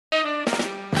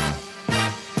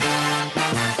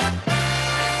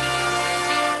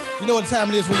You know what time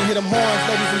it is when you hear them horns,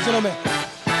 ladies and gentlemen.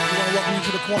 We want to welcome you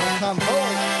to the Corner Convo.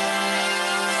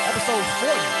 Episode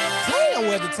 40. Damn,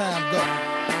 where'd the time go?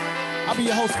 I'll be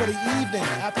your host for the evening,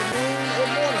 afternoon, or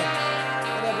morning.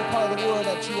 Whatever part of the world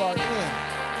that you are in.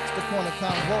 It's the Corner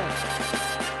Convo.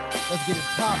 Let's get it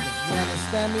popping. You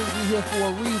understand me? We're here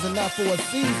for a reason, not for a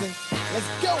season. Let's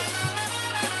go.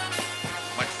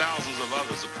 Like thousands of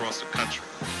others across the country.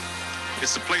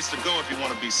 It's the place to go if you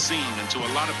want to be seen. And to a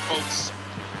lot of folks,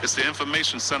 it's the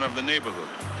information center of the neighborhood.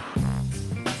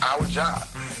 Our job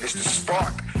is to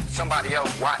spark somebody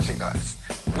else watching us.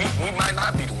 We might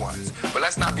not be the ones, but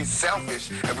let's not be selfish.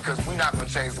 And because we're not going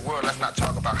to change the world, let's not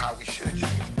talk about how we should change.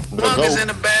 Funk is in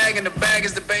the bag, and the bag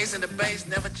is the bass, and the bass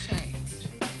never change.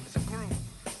 It's a groove.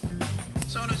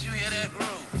 As soon as you hear that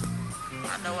groove,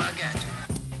 I know I got you.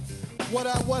 What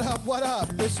up, what up, what up?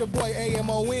 It's your boy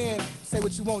AMON. Say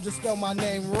what you want, just spell my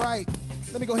name right.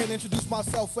 Let me go ahead and introduce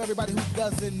myself for everybody who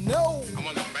doesn't know. I'm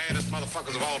one of the baddest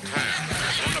motherfuckers of all time.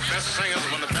 One of the best singers,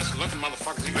 one of the best looking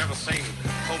motherfuckers you've ever seen.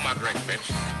 Hold my drink, bitch.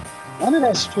 None of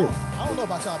that's true. I don't know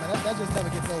about y'all, man. That just never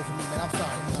gets old for me, man. I'm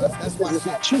sorry. You know, that's why It's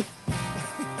not true.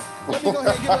 Let me go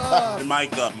ahead and give The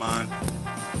mic up, man.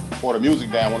 Or the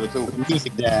music down, one or two. The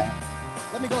music down.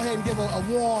 let me go ahead and give a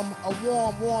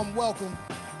warm welcome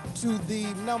to the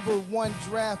 #1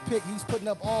 draft pick. He's putting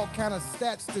up all kind of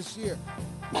stats this year.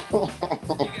 You got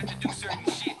to do certain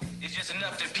shit. It's just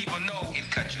enough that people know it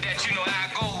cut you. That you know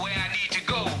I go where I need to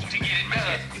go to get it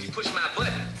done. If you push my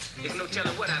button, there's no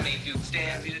telling what I may do.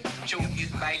 Stab you, choke you,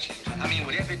 bite you. I mean,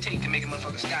 whatever it takes to make a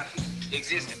motherfucker stop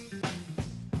existing.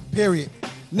 Period.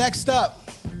 Next up,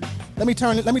 let me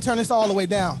turn this all the way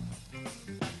down.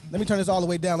 Let me turn this all the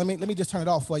way down. Let me just turn it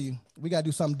off for you. We gotta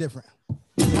do something different.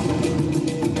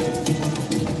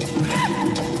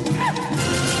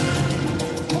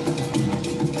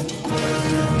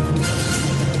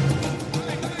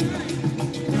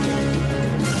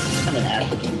 I'm an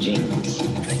African genius.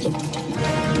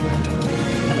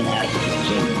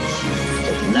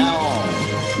 From now on,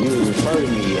 you will refer to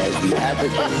me as the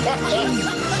African genius.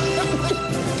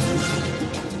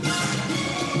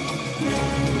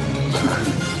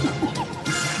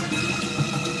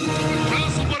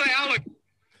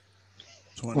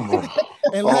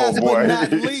 And last but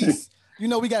not least, you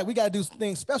know we got to do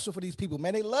things special for these people,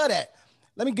 man. They love that.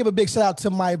 Let me give a big shout out to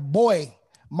my boy,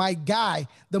 my guy,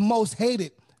 the most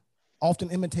hated, often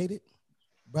imitated,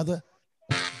 brother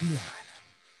Dion.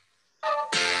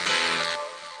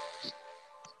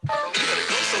 You better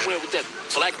go somewhere with that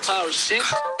black power shit.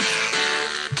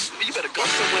 You better go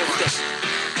somewhere with that.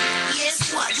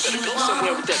 Yes, what You better you go want,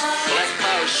 somewhere with that black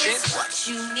power shit. yes, what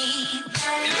you need. You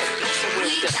better go somewhere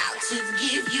with We that. got to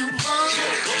give you You more.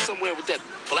 better go somewhere with that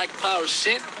black power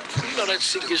shit. You know that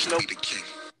shit gets no.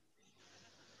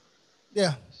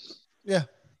 Yeah,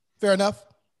 fair enough.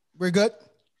 We're good.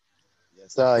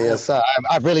 Yes, sir. Yes, sir.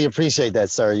 I really appreciate that,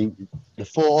 sir. The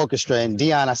full orchestra. And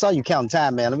Dion, I saw you counting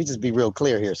time, man. Let me just be real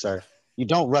clear here, sir. You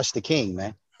don't rush the king,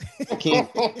 man. The king,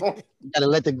 you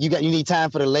gotta you need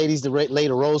time for the ladies to lay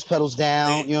the rose petals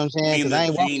down. You know what I'm saying? Because I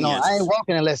ain't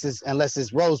walking unless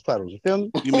it's rose petals. You feel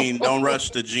me? You mean don't rush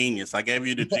the genius? I gave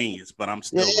you the genius, but I'm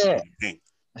still the king.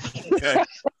 Okay.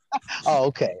 Oh,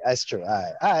 okay. That's true.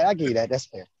 All right. I give you that. That's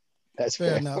fair. That's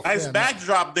fair. Enough. Nice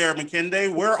backdrop there,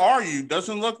 McKinday. Where are you?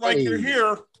 Doesn't look like you're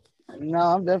here. No,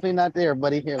 I'm definitely not there,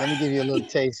 buddy. Here, let me give you a little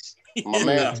taste. My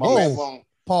man. Pause.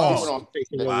 Wow.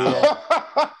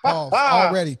 Pause.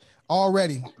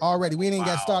 Already. We ain't even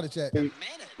got started yet.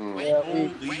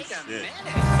 Holy shit.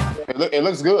 It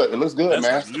looks good. It looks good,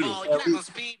 That's man.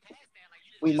 beautiful.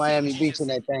 We Miami Beach in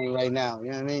that thing right now.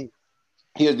 You know what I mean?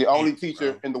 He is the only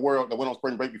teacher in the world that went on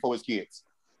spring break before his kids.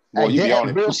 Boy, Hey, you be on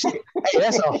it. real shit. Hey,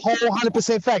 that's a whole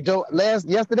 100% fact, Joe.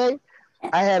 Yesterday,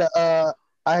 I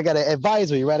got an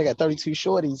advisory, right? I got 32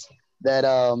 shorties that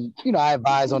I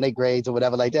advise on their grades or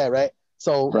whatever like that, right?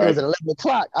 So It was at 11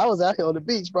 o'clock. I was out here on the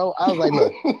beach, bro. I was like,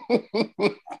 look,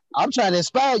 I'm trying to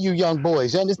inspire you young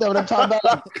boys. You understand what I'm talking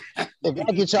about? If y'all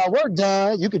get y'all work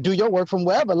done, you could do your work from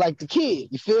wherever, like the kid.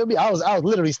 You feel me? I was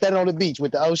literally standing on the beach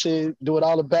with the ocean, doing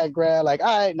all the background. Like,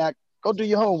 all right, now go do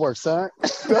your homework, son.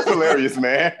 That's hilarious,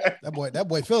 man. That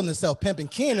boy feeling himself pimping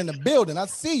Ken in the building. I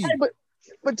see you. Hey,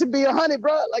 but to be 100,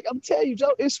 bro, like I'm telling you,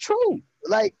 Joe, it's true.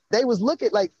 Like they was looking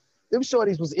like them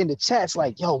shorties was in the chats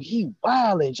like, yo, he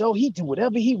wildin', Joe. He do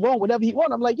whatever he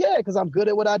want. I'm like, yeah, because I'm good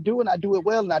at what I do and I do it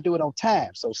well and I do it on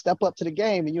time. So step up to the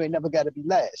game and you ain't never got to be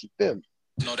last. You feel me?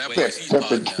 No, that boy's he's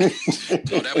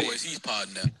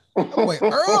podding now. That boy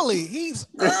early. He's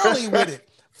early with it.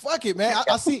 Fuck it, man.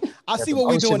 I see what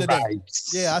we're doing today.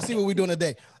 Yeah, I see what we're doing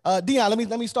today. Dion,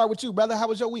 let me start with you, brother. How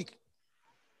was your week?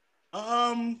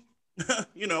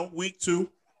 week 2,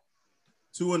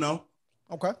 2-0.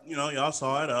 Okay. Y'all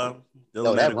saw it. Yo,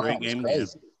 Dylan had that a run great was game crazy.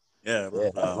 again. Yeah,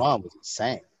 that run was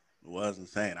insane. It was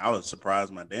insane. I was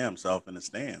surprised my damn self in the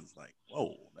stands. Like,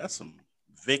 whoa, that's some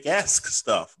Vic-esque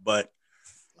stuff. But,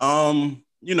 I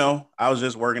was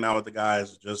just working out with the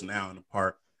guys just now in the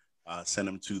park. Sent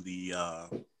them to the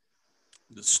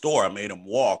store. I made them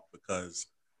walk because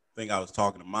I think I was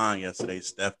talking to mine yesterday.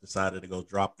 Steph decided to go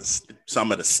drop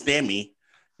some of the stemmy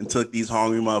and took these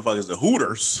hungry motherfuckers to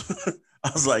Hooters.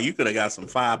 I was like, you could have got some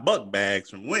 $5 bags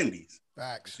from Wendy's.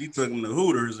 Facts. She took them to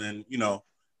Hooters, and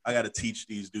I got to teach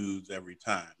these dudes every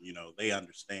time. They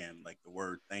understand like the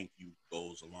word thank you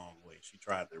goes a long way. She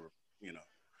tried to,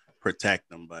 protect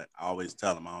them, but I always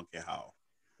tell them I don't care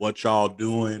what y'all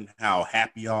doing, how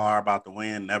happy you are about the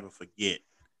win. Never forget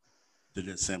to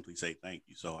just simply say thank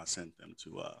you. So I sent them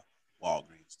to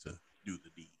Walgreens to do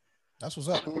the deed. That's what's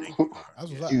up.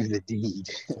 That's what's up. Do the deed.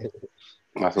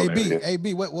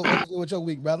 AB, what was good with your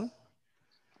week, brother?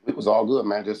 It was all good,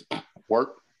 man. Just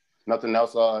work, nothing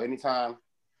else. Anytime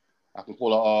I can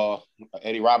pull a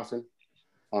Eddie Robinson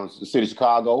on the city of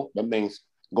Chicago, that means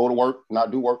go to work,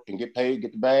 not do work, and get paid,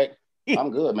 get the bag.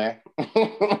 I'm good, man.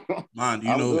 Man, do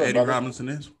you know who Eddie Robinson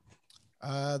is?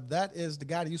 That is the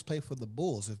guy that used to play for the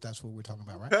Bulls, if that's what we're talking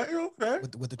about, right? Okay.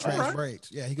 With the trans braids.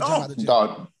 Yeah, he could jump out the gym.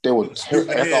 Dog, they were that's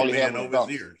all he had over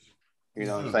his ears. You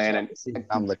know what I'm saying? And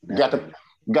I'm looking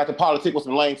got the politic with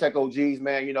some lame tech OGs,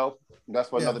 man. That's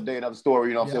for another day, another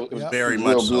story. It was very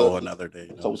much so another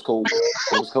day. So it was cool.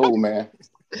 It was cool, man.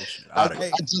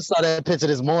 I just saw that picture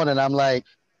this morning. I'm like,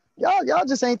 y'all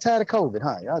just ain't tired of COVID,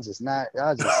 huh? Y'all just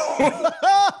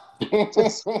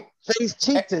just face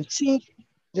cheek to cheek.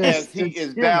 As he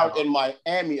is down in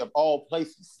Miami of all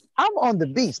places. I'm on the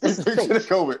beach. This is safe.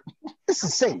 COVID. This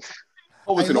is safe.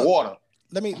 Over to the water.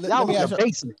 Let me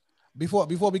ask you, before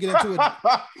we get into it,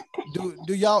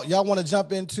 do y'all want to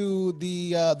jump into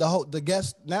the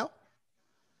guest now?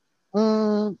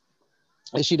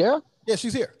 Is she there? Yeah,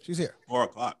 she's here.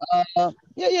 4:00.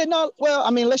 No. Well, I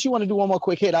mean, unless you want to do one more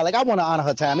quick hit, I want to honor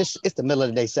her time. It's the middle of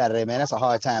the day Saturday, man. That's a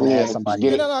hard time to ask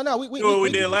somebody. No. We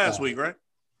did last week, right?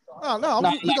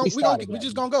 We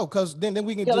just gonna go because then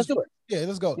we can. Let's do it. Yeah,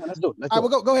 let's go. Yeah, let's do it. All right,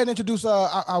 we'll go ahead and introduce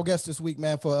our guest this week,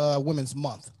 man, for Women's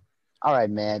Month. All right,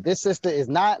 man. This sister is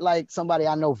not like somebody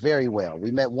I know very well.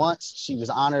 We met once. She was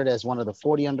honored as one of the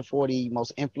 40 under 40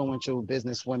 most influential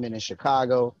business women in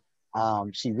Chicago.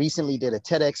 She recently did a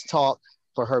TEDx talk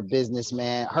for her business,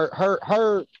 man.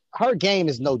 Her game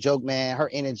is no joke, man.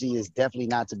 Her energy is definitely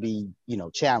not to be,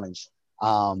 challenged.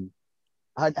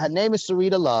 Her name is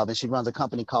Serita Love, and she runs a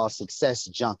company called Success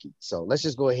Junkie. So let's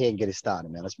just go ahead and get it started,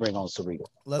 man. Let's bring on Serita.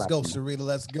 Let's go, Serita.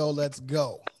 Let's go.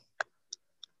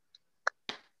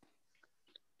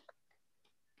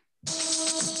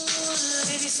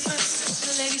 Ladies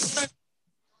first, ladies first.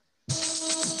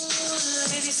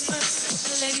 Ladies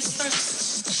first, ladies first.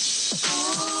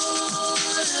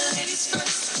 Ladies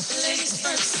first, ladies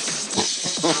first.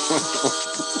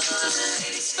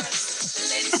 Ladies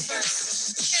first, ladies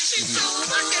first. And she's so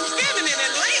fucking feminine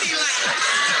and ladylike.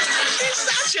 She's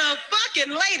such a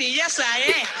fucking lady. Yes, I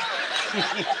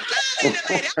am.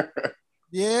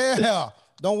 Yeah.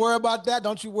 Don't worry about that.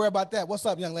 Don't you worry about that. What's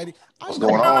up, young lady? What's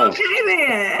going on? Okay,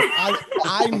 then.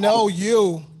 I know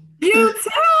you. You too.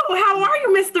 How are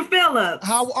you, Mr. Phillips?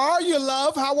 How are you,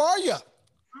 love? How are you?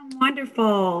 I'm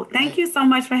wonderful. Thank you so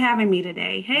much for having me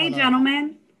today. Hey,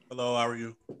 gentlemen. Hello, how are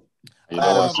you?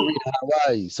 Serita, how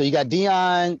are you? So you got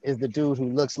Dion is the dude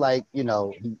who looks like,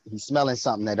 he's smelling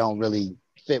something that don't really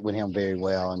fit with him very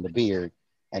well in the beard.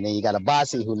 And then you got a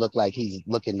Bossy who looked like he's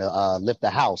looking to lift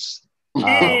the house.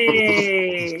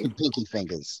 Hey. Two pinky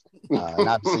fingers. And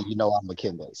obviously, I'm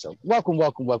McKinley. So welcome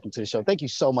to the show. Thank you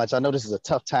so much. I know this is a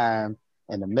tough time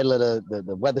in the middle of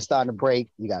the weather starting to break.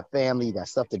 You got family, you got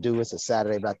stuff to do. It's a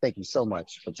Saturday, but I thank you so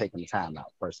much for taking the time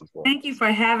out, first and foremost. Thank you for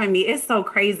having me. It's so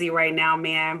crazy right now,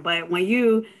 man. But when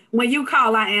you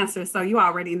call, I answer. So you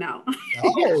already know.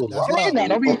 Don't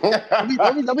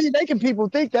be making people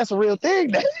think that's a real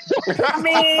thing. I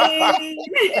mean,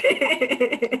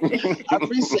 I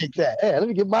appreciate that. Hey, let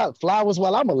me get my flowers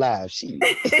while I'm alive.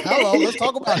 Hello, let's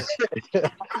talk about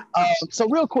it. So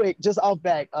real quick, just off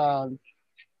back,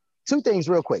 two things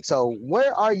real quick. So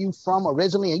where are you from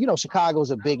originally? And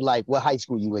Chicago's a big, what high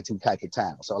school you went to type of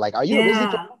town. So are you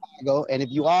originally from Chicago? And if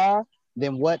you are,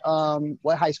 then what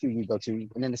high school you go to?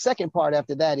 And then the second part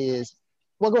after that is,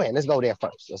 well, go ahead. Let's go there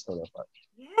first.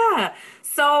 Yeah.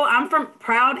 So I'm from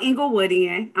proud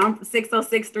Inglewoodian. I'm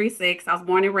 60636. I was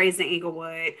born and raised in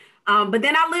Inglewood. But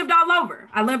then I lived all over.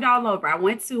 I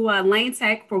went to Lane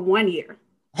Tech for 1 year.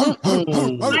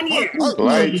 1 year.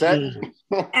 Lane Tech.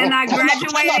 And I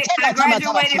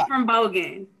graduated from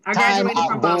Bogan. I graduated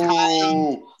from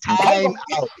Bogan.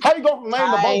 How you go from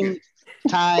Lane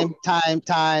to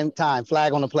Bogan? Time.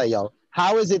 Flag on the play, yo.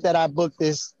 How is it that I booked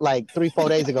this like 3-4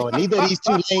 days ago? And neither of these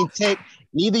two Lane Tech,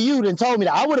 neither you done told me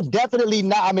that. I would have definitely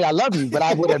not. I mean, I love you, but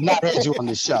I would have not had you on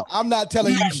the show. I'm not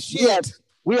telling you shit.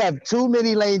 We have too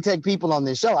many Lane Tech people on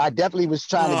this show. I definitely was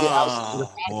trying to get out.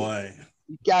 Oh boy.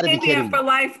 You gotta be kidding me. For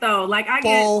life though. Like I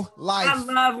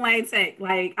love Lane Tech.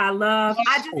 Like I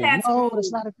just had to move.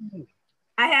 That's not a thing.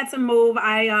 I had to move.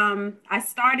 I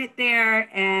started there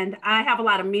and I have a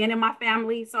lot of men in my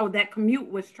family. So that commute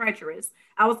was treacherous.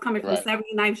 I was coming from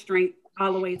 79th Street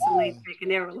all the way to Lane Tech, and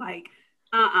they were like,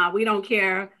 we don't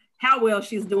care how well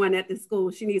she's doing at this school.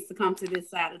 She needs to come to this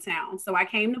side of town. So I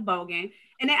came to Bogan,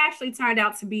 and it actually turned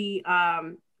out to be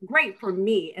great for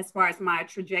me as far as my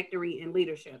trajectory in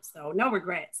leadership. So no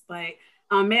regrets, but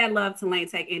mad love to Lane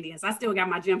Tech Indians. I still got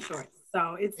my gym shorts.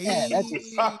 So it's trash.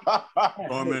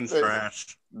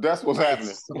 That's what's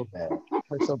happening. So bad.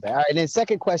 That's so bad. All right, and then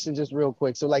second question, just real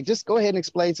quick. So like, just go ahead and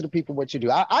explain to the people what you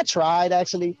do. I tried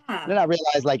actually, and then I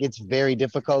realized like it's very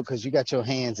difficult because you got your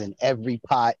hands in every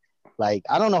pot. Like,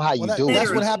 I don't know how you do it.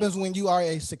 That's what happens when you are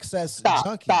a success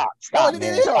junkie. Stop,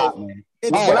 man. Joe,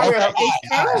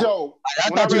 I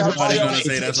thought you were going to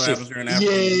say that's what happens here in Africa.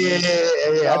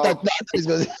 Yeah. I thought he was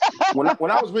going to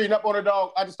when I was reading up on her,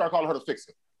 dog, I just started calling her the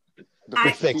fixer.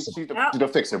 She's the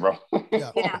fixer, bro.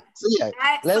 Yeah. So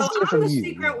let's hear from I'm the you.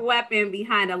 secret weapon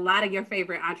behind a lot of your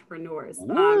favorite entrepreneurs.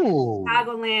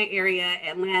 Chicagoland area,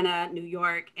 Atlanta, New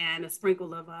York, and a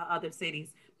sprinkle of other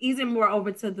cities. Even more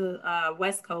over to the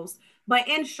West Coast. But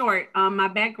in short, my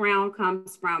background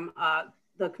comes from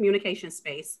the communication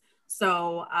space.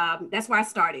 So that's where I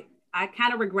started. I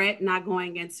kind of regret not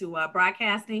going into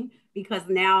broadcasting because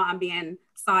now I'm being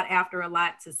sought after a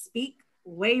lot to speak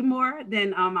way more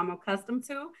than I'm accustomed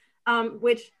to,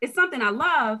 which is something I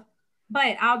love.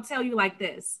 But I'll tell you like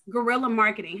this, guerrilla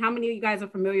marketing. How many of you guys are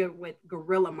familiar with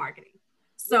guerrilla marketing?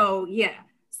 So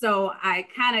So I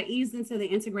kind of eased into the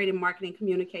integrated marketing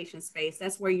communication space.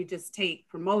 That's where you just take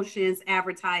promotions,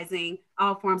 advertising,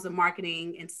 all forms of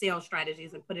marketing and sales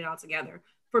strategies and put it all together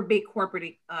for big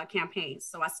corporate campaigns.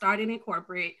 So I started in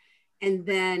corporate and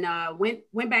then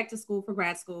went back to school for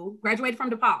grad school, graduated from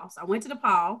DePaul. So I went to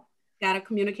DePaul, got a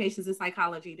communications and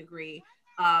psychology degree.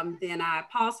 Then I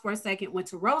paused for a second, went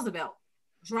to Roosevelt,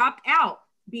 dropped out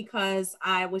because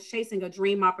I was chasing a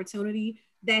dream opportunity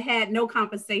that had no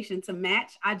compensation to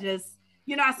match. I just,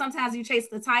 sometimes you chase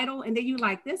the title and then you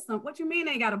like this, what you mean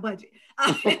they got a budget?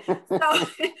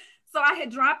 So I had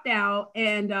dropped out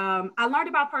and I learned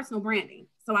about personal branding.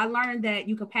 So I learned that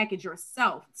you could package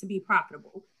yourself to be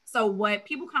profitable. So what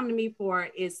people come to me for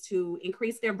is to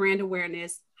increase their brand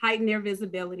awareness, heighten their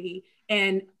visibility,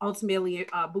 and ultimately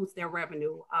boost their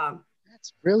revenue.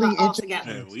 That's really interesting.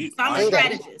 So I'm a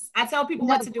strategist. I tell people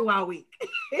what to do all week.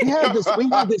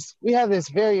 we have this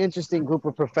very interesting group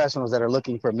of professionals that are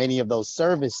looking for many of those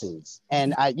services.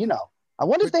 And I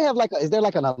wonder if they have is there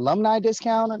like an alumni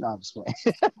discount or no? I'm just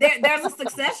playing. There's a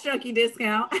success junkie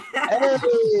discount.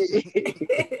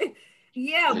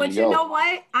 Yeah, but you know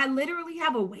what? I literally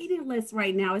have a waiting list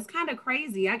right now. It's kind of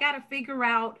crazy. I got to figure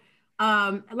out,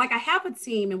 I have a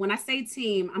team. And when I say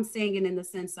team, I'm saying it in the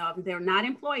sense of they're not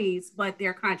employees, but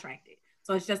they're contracted.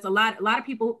 So it's just a lot of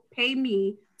people pay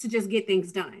me to just get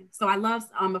things done. So I love,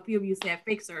 a few of you said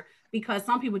fixer, because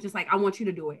some people just like, I want you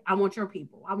to do it. I want your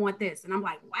people. I want this. And I'm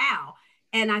like, wow.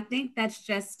 And I think that's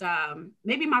just,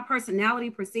 maybe my personality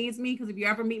precedes me. Because if you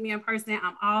ever meet me in person,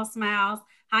 I'm all smiles,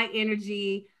 high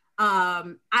energy.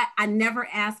 I never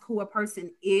ask who a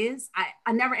person is.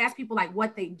 I never ask people like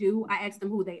what they do. I ask them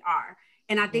who they are.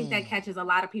 And I think that catches a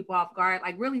lot of people off guard.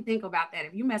 Like really think about that.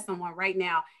 If you met someone right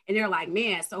now and they're like,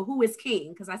 man, so who is King?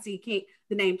 Because I see King,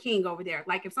 the name King over there.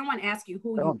 Like if someone asks you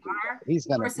who you are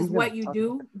versus what you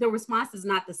do, the response is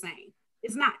not the same.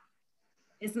 It's not.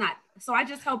 So I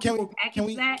just help people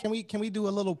package that. Can we do a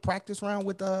little practice round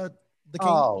with the King?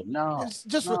 Oh no! It's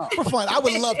just for fun. I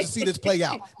would love to see this play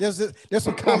out. There's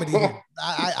some comedy here.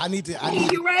 I need to. King,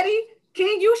 you ready?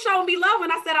 King, you showed me love when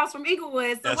I said I was from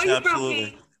Inglewood. So where you from,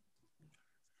 King?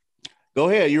 Go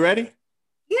ahead. You ready?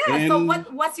 Yeah. So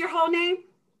what's your whole name?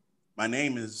 My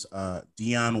name is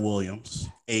Dion Williams,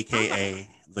 aka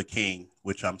the King,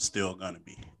 which I'm still gonna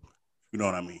be. You know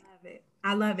what I mean?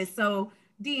 I love it. So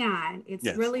Dion,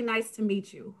 it's really nice to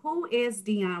meet you. Who is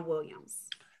Dion Williams?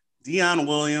 Dion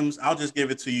Williams, I'll just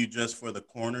give it to you just for the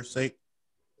corner's sake.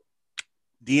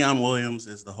 Dion Williams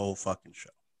is the whole fucking show.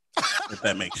 If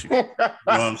that makes you know what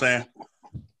I'm saying?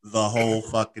 The whole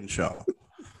fucking show.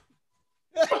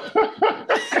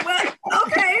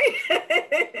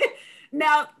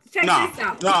 Check this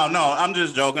out. No, I'm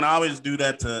just joking. I always do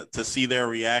that to see their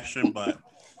reaction, but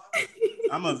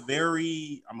I'm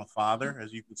a father,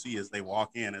 as you can see as they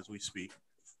walk in as we speak.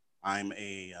 I'm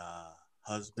a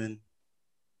husband.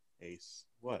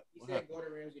 What?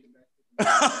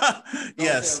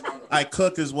 Yes, I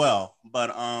cook as well.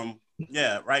 But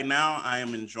yeah, right now I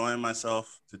am enjoying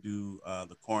myself to do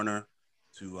the corner,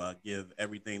 to give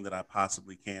everything that I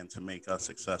possibly can to make us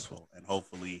successful and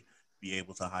hopefully be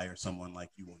able to hire someone like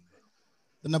you one day.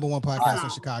 The #1 podcast in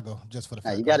Chicago, just for the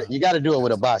fact. You got to do it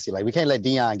with Abasi. Like, we can't let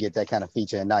Dion get that kind of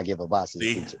feature and not give Abasi a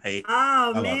feature. Hey,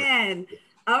 oh man.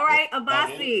 All right,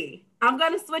 Abasi. I'm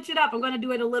gonna switch it up. I'm gonna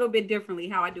do it a little bit differently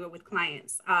how I do it with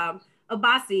clients.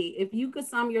 Abasi, if you could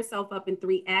sum yourself up in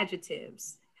 3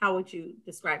 adjectives, how would you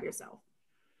describe yourself?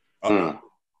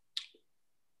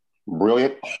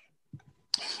 Brilliant.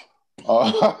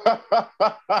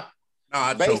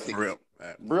 Basic. For real.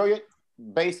 Brilliant,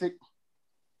 basic,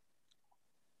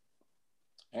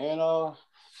 and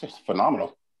just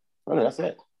phenomenal. Really, that's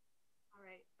it. All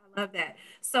right, I love that.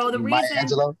 So the reason.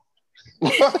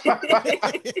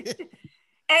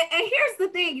 And here's the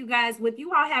thing, you guys, with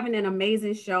you all having an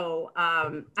amazing show,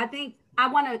 I think I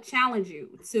want to challenge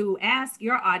you to ask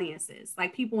your audiences,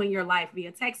 like people in your life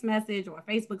via text message or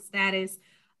Facebook status,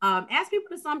 ask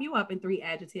people to sum you up in 3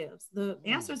 adjectives. The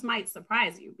answers might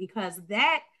surprise you because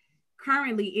that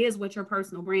currently is what your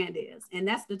personal brand is. And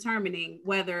that's determining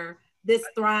whether this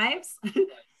thrives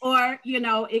or,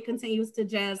 it continues to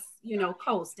just,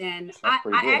 coast. And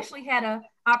I actually had an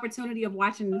opportunity of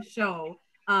watching the show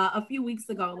a few weeks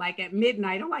ago, like at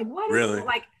midnight. I'm like, what is really? It?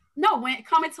 Like, no, when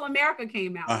Coming to America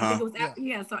came out. Uh-huh. I think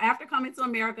it was so after Coming to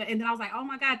America, and then I was like, oh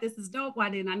my God, this is dope. Why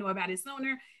didn't I know about it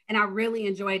sooner? And I really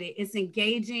enjoyed it. It's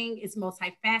engaging, it's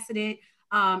multifaceted.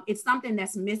 It's something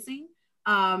that's missing.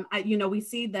 We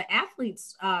see the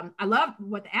athletes. I love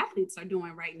what the athletes are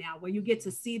doing right now, where you get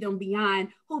to see them beyond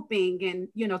hooping and,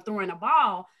 throwing a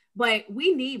ball. But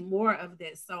we need more of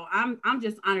this. So I'm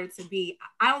just honored to be.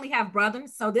 I only have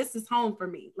brothers, so this is home for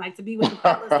me. Like, to be with the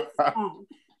fellas, this is home.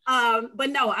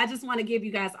 But no, I just want to give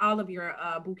you guys all of your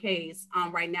bouquets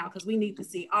right now, because we need to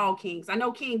see all kings. I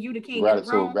know, King, you the king.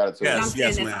 Gratitude. Yes,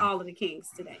 that's ma'am. all of the kings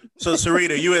today. So,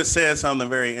 Serita, you had said something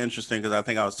very interesting, because I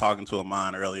think I was talking to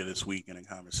Amon earlier this week in a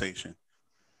conversation.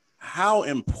 How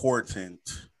important,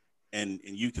 and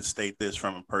you can state this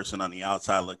from a person on the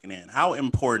outside looking in, how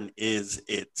important is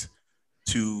it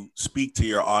to speak to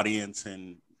your audience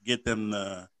and get them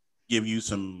to give you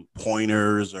some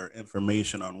pointers or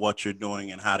information on what you're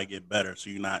doing and how to get better, so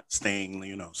you're not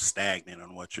staying, stagnant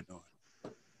on what you're doing?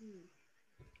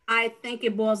 I think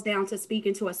it boils down to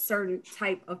speaking to a certain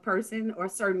type of person or a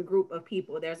certain group of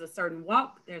people. There's a certain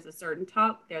walk, there's a certain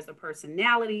talk, there's a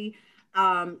personality.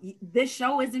 This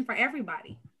show isn't for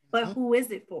everybody, but who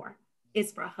is it for?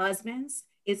 It's for husbands.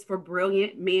 It's for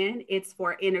brilliant men. It's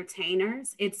for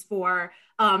entertainers. It's for,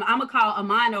 I'm gonna call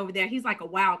Amon over there. He's like a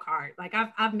wild card. Like,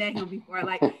 I've met him before.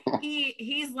 Like,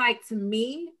 he's like, to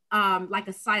me, like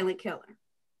a silent killer.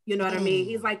 You know what I mean?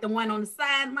 He's like the one on the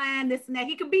sideline, this and that.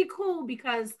 He could be cool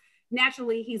because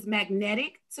naturally he's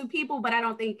magnetic to people, but I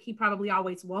don't think he probably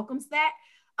always welcomes that.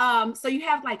 So you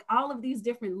have like all of these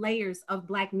different layers of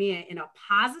Black men in a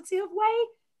positive way.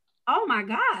 Oh my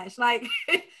gosh. Like,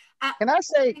 Can I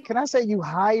say you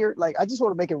hired, like, I just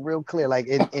want to make it real clear, like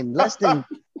in less than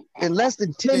 10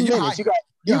 minutes,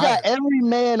 you got every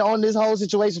man on this whole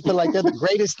situation feel like they're the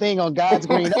greatest thing on God's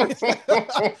green earth.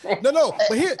 No,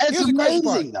 but here's the crazy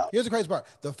part. Though. Here's the crazy part.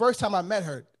 The first time I met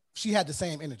her, she had the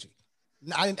same energy.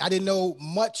 I didn't know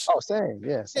much. Oh, same,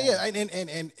 yes. Yeah,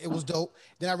 and it was dope.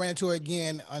 Then I ran into her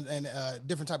again in a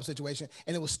different type of situation,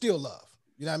 and it was still love.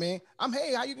 You know what I mean?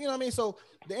 Hey, how you know what I mean? So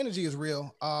the energy is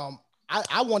real.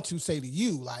 I want to say to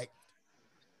you, like,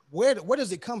 where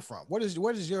does it come from? What's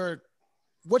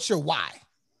your why?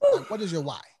 Like, what is your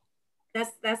why? That's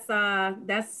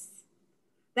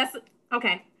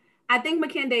okay. I think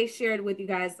Makinde shared with you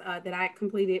guys that I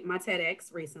completed my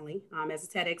TEDx recently as a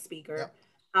TEDx speaker.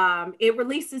 Yep. It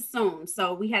releases soon.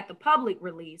 So we had the public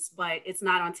release, but it's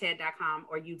not on TED.com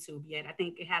or YouTube yet. I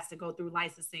think it has to go through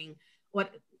licensing.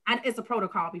 It's a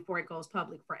protocol before it goes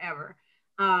public forever.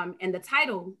 And the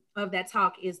title of that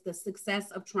talk is The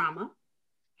Success of Trauma,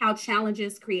 How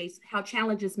Challenges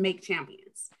Make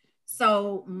Champions.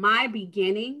 So my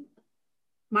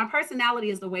personality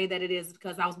is the way that it is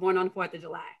because I was born on the 4th of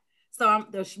July. So I'm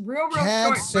the real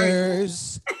Cancers. short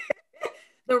version.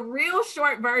 The real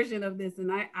short version of this,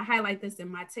 and I highlight this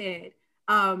in my TED.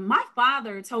 My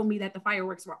father told me that the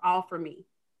fireworks were all for me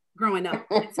growing up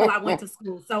until I went to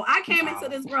school. So I came into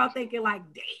this world thinking like,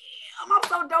 damn, I'm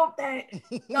so dope that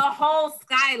the whole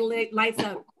sky lights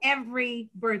up every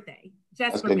birthday.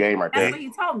 Just That's for a good me. game right That's there. what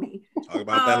he told me. Talk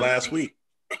about that last week.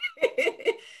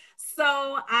 So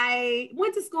I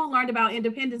went to school, learned about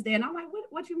Independence Day, and I'm like,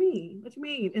 what you mean? What you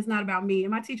mean? It's not about me.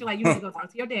 And my teacher like, you need to go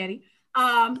talk to your daddy.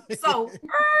 So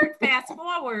fast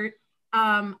forward,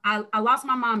 I lost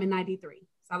my mom in 93.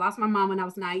 So I lost my mom when I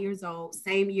was 9 years old.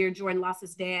 Same year Jordan lost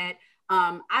his dad.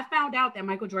 I found out that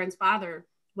Michael Jordan's father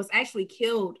was actually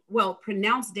killed,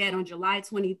 pronounced dead on July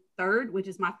 23rd, which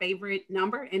is my favorite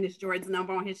number, and it's Jordan's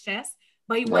number on his chest.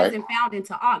 But he wasn't found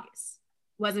until August.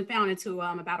 Wasn't found until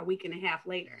about a week and a half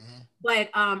later. But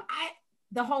I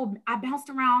bounced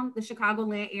around the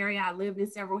Chicagoland area. I lived in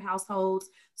several households.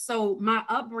 So my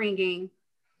upbringing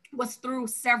was through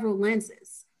several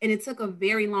lenses. And it took a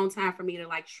very long time for me to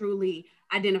like truly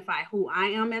identify who I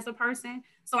am as a person.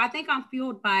 So I think I'm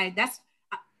fueled by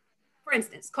for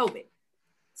instance, COVID.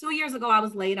 2 years ago, I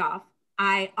was laid off.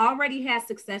 I already had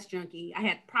Success Junkie. I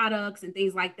had products and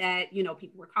things like that. You know,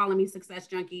 people were calling me Success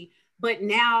Junkie, but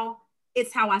now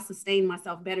it's how I sustain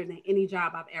myself better than any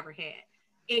job I've ever had.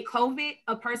 In COVID,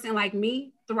 a person like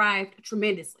me thrived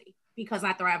tremendously because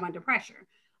I thrive under pressure.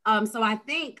 So I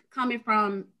think coming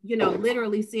from,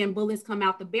 literally seeing bullets come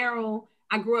out the barrel,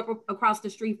 I grew up across the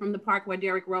street from the park where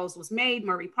Derrick Rose was made,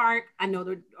 Murray Park. I know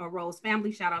the Rose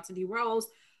family, shout out to D Rose.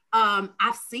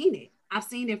 I've seen it. I've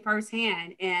seen it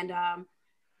firsthand. And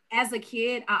as a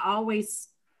kid, I always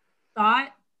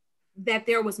thought that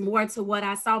there was more to what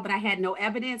I saw, but I had no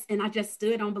evidence. And I just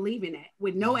stood on believing that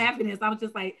with no evidence. I was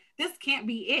just like, this can't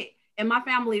be it. And my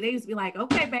family, they used to be like,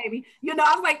 okay, baby. I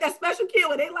was like that special kid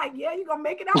where they like, yeah, you're going to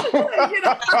make it out good,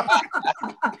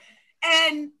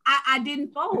 And I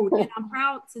didn't fold. And I'm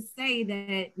proud to say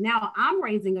that now I'm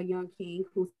raising a young king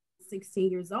who's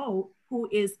 16 years old, who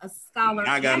is a scholar.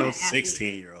 I got no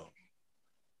 16-year-old.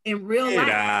 In real life. Get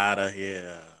out of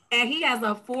here. And he has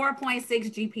a 4.6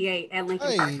 GPA at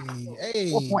Lincoln Park.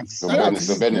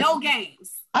 4.6. No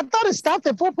games. I thought it stopped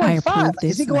at 4.5.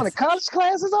 Is he going to college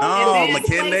classes? Oh,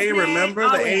 McKinney, remember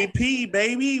the AP,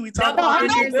 baby? We talked about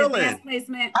Richard Dillon.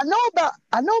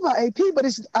 I know about AP, but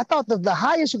I thought the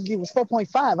highest you could get was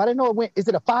 4.5. I didn't know it went. Is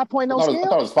it a 5.0 scale? I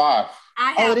thought it was 5.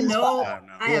 I have no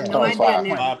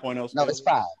idea now. 5.0 No, it's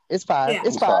 5. It's 5. Yeah.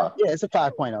 It's 5. Yeah, it's a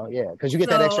 5.0. Yeah, because you get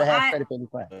that extra half credit for any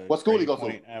class. What school do you go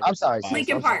to? I'm sorry.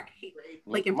 Lincoln Park.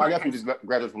 Lincoln Park. My nephew just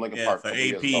graduated from Lincoln Park. For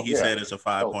AP, he said it's a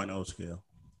 5.0 scale.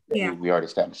 Yeah. We already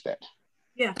established that.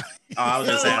 Yeah. I was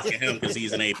just asking him because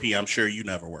he's an AP. I'm sure you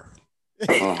never were.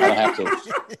 I don't have to.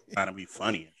 Trying to be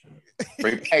funny.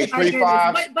 Hey,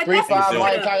 3.5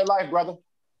 my entire life, brother.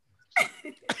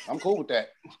 I'm cool with that.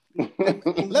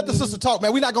 Let the sister talk,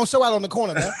 man. We're not gonna show out on the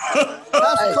corner, man.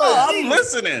 I'm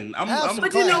listening. I'm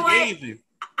but you know what?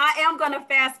 I am gonna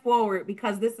fast forward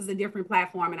because this is a different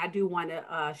platform, and I do want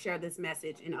to share this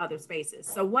message in other spaces.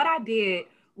 So what I did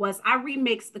was I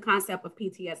remixed the concept of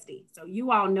PTSD. So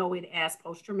you all know it as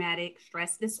post-traumatic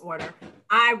stress disorder.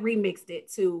 I remixed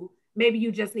it to maybe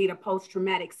you just need a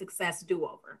post-traumatic success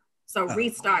do-over. So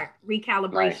restart,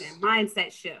 recalibration,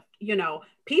 mindset shift,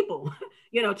 people,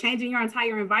 changing your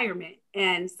entire environment.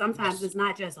 And sometimes it's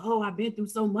not just, I've been through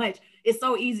so much. It's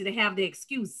so easy to have the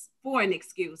excuse for an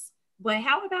excuse. But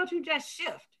how about you just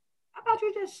shift?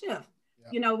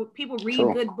 Yeah. People read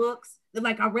good books. They're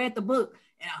like, I read the book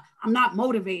and I'm not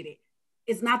motivated.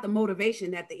 It's not the motivation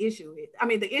that the issue is. I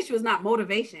mean, the issue is not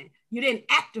motivation. You didn't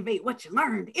activate what you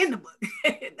learned in the book.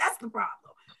 That's the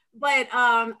problem. But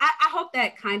I hope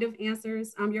that kind of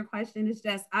answers your question. It's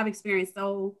just I've experienced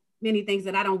so many things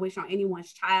that I don't wish on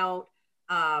anyone's child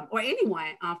or anyone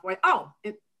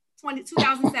in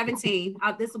 2017,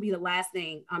 this will be the last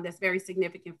thing that's very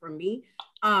significant for me.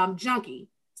 Junkie.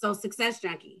 So Success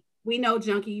Junkie. We know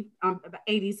junkie,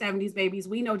 80s, 70s babies.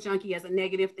 We know junkie as a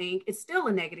negative thing. It's still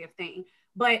a negative thing,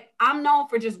 but I'm known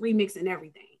for just remixing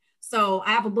everything. So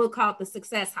I have a book called The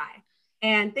Success High.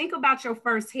 And think about your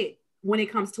first hit when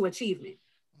it comes to achievement.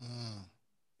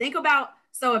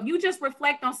 So if you just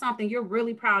reflect on something you're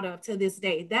really proud of to this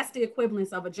day, that's the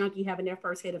equivalence of a junkie having their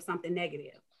first hit of something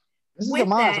negative. This is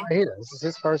Amon's right here. This is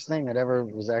his first thing that ever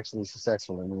was actually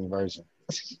successful in the version.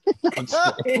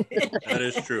 That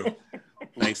is true.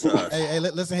 Thanks to us. Hey,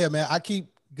 listen here, man. I keep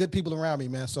good people around me,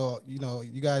 man. So you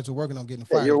guys are working on getting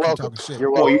fired. You're welcome. Shit.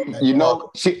 You're welcome.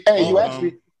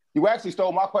 You actually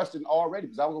stole my question already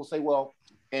because I was gonna say, well,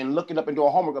 in looking up and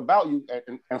doing homework about you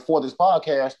and for this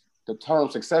podcast, the term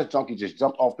success junkie just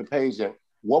jumped off the page. And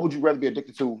what would you rather be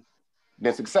addicted to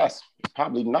than success?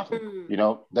 Probably nothing.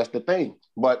 That's the thing.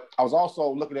 But I was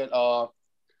also looking at your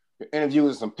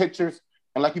interviews and some pictures,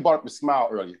 and like you brought up the smile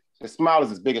earlier. The smile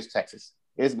is as big as Texas.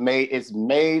 It's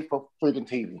made for freaking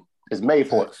TV. It's made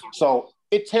for it. So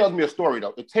it tells me a story,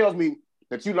 though. It tells me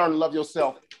that you learn to love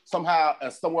yourself somehow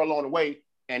and somewhere along the way,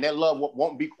 and that love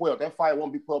won't be quelled. That fire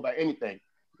won't be quelled by anything.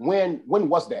 When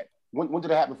was that? When did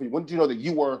it happen for you? When did you know that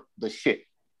you were the shit?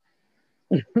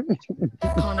 You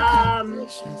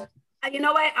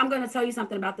know what? I'm going to tell you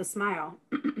something about the smile.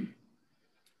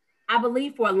 I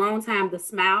believe for a long time, the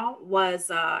smile was,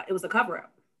 it was a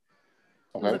cover-up.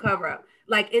 Okay. It was a cover-up.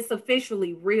 Like, it's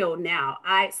officially real now.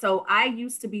 I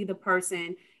used to be the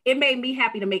person, it made me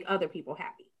happy to make other people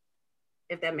happy,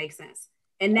 if that makes sense.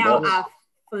 And now I've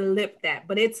flipped that.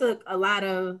 But it took a lot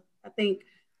of, I think,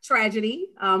 tragedy.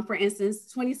 For instance,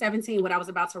 2017, what I was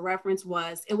about to reference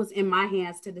was, it was in my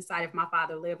hands to decide if my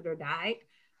father lived or died.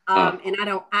 And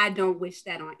I don't wish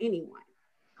that on anyone.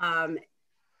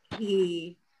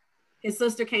 His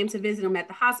sister came to visit him at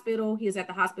the hospital. He was at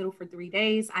the hospital for 3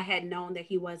 days. I had known that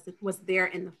he was there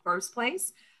in the first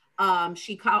place.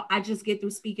 She called, I just get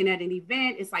through speaking at an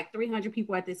event. It's like 300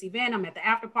 people at this event. I'm at the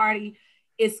after party.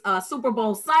 It's Super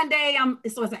Bowl Sunday.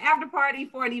 So it's an after party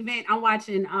for an event. I'm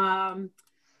watching,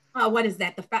 what is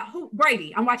that?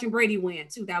 Brady. I'm watching Brady win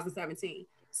 2017.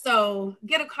 So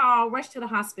get a call, rush to the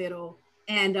hospital.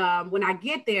 And when I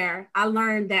get there, I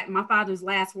learned that my father's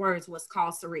last words was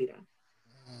call Serita.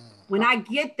 When I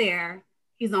get there,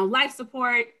 he's on life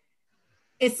support.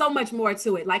 It's so much more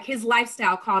to it. Like, his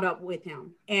lifestyle caught up with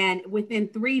him. And within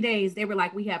 3 days, they were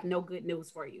like, we have no good news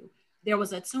for you. There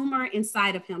was a tumor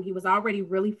inside of him. He was already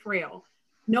really frail.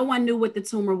 No one knew what the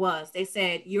tumor was. They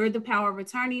said, you're the power of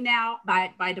attorney now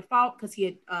by default, because he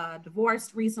had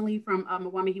divorced recently from a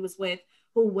woman he was with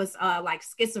who was like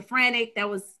schizophrenic. That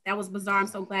was bizarre. I'm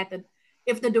so glad that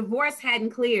if the divorce hadn't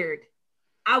cleared,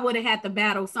 I would have had to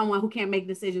battle someone who can't make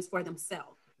decisions for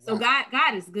themselves. So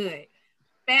God is good.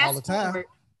 Fast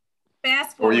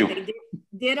forward, they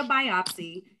did a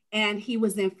biopsy, and he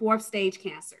was in 4th stage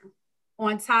cancer,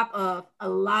 on top of a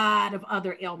lot of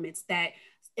other ailments that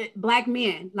Black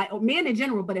men, like men in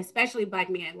general, but especially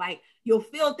Black men, like, you'll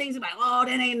feel things like, oh,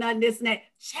 that ain't nothing, this and that.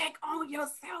 Check on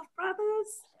yourself, brothers.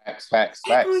 Facts.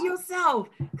 Check on yourself.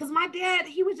 Because my dad,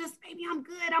 he was just, baby, I'm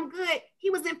good.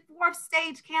 He was in 4th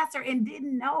stage cancer and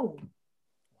didn't know.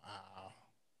 Wow.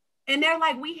 And they're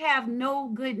like, we have no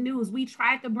good news. We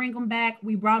tried to bring him back.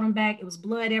 We brought him back. It was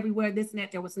blood everywhere, this and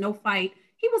that. There was no fight.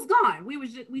 He was gone.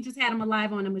 We just had him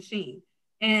alive on a machine.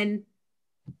 And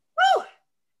whew,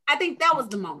 I think that was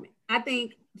the moment. I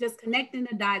think just connecting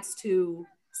the dots to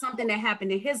something that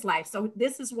happened in his life. So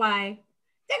this is why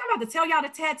I'm about to tell y'all the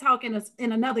TED Talk in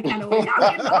another kind of way. Y'all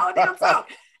getting the whole damn talk.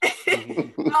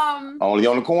 Only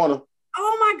on the corner.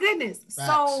 Oh my goodness. Facts.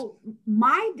 So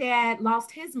my dad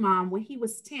lost his mom when he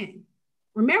was 10.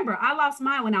 Remember, I lost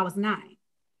mine when I was 9.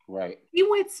 Right. He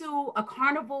went to a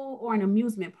carnival or an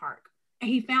amusement park, and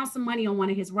he found some money on one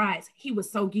of his rides. He was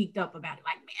so geeked up about it.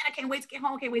 Like, man, I can't wait to get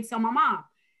home. Can't wait to tell my mom.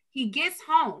 He gets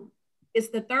home. It's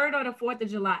the 3rd or the 4th of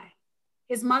July.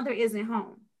 His mother isn't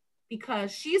home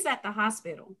because she's at the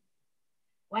hospital.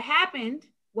 What happened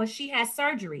was she had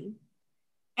surgery,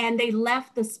 and they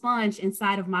left the sponge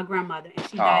inside of my grandmother, and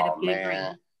she died of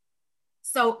gangrene.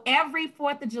 So every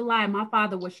 4th of July, my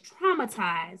father was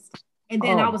traumatized, and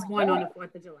then I was born on the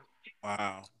 4th of July.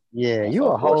 Wow. Yeah,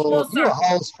 you're a whole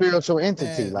spiritual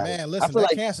entity. Man, listen,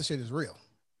 that cancer shit is real.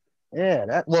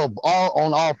 Yeah,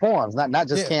 on all forms, not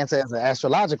just cancer as an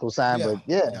astrological sign, but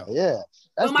yeah.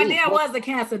 Well, my dad was a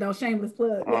cancer, though. Shameless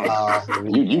plug.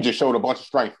 You just showed a bunch of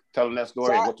strength telling that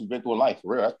story of what you've been through in life.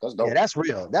 For real, that's dope. Yeah, that's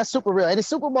real. That's super real, and it's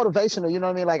super motivational. You know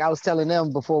what I mean? Like, I was telling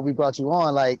them before we brought you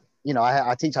on, like, you know,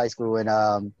 I teach high school, and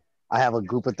I have a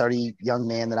group of 30 young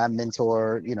men that I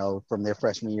mentor, you know, from their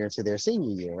freshman year to their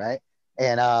senior year, right?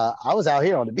 And I was out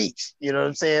here on the beach, you know what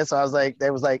I'm saying? So I was like,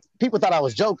 people thought I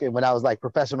was joking when I was like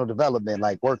professional development,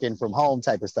 like working from home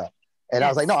type of stuff. And I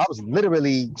was like, no, I was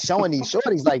literally showing these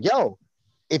shorties like, yo,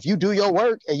 if you do your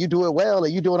work and you do it well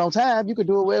and you do it on time, you can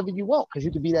do it wherever you want because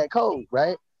you can be that code,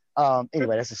 right?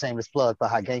 Anyway, that's a shameless plug for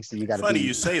how gangster you got to be. Funny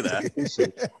you say that. Funny you say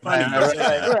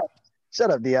that. Shut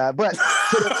up, Dion. But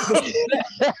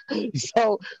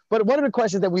but one of the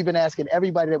questions that we've been asking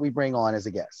everybody that we bring on as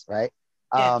a guest, right?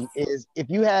 Is if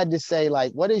you had to say,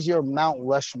 like, what is your Mount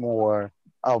Rushmore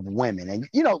of women? And,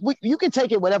 you know, you can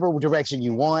take it whatever direction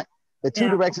you want. The two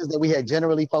directions that we had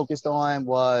generally focused on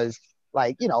was,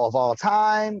 like, you know, of all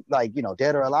time, like, you know,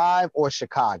 dead or alive, or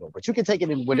Chicago. But you can take it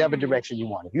in whatever direction you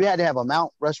want. If you had to have a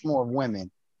Mount Rushmore of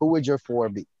women, who would your 4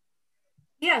 be?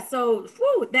 Yeah, so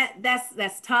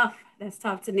that's tough. That's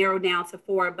tough to narrow down to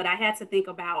 4. But I had to think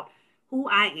about who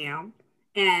I am,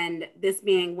 and this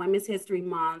being Women's History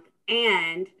Month.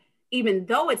 And even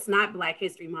though it's not Black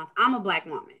History Month, I'm a Black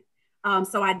woman.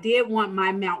 So I did want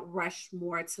my Mount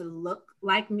Rushmore to look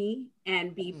like me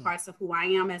and be parts of who I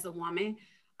am as a woman.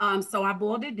 So I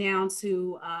boiled it down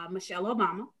to Michelle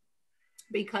Obama,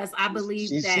 because I believe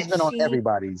she's that been on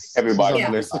everybody's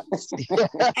list.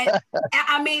 And,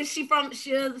 I mean, she's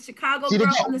a Chicago She the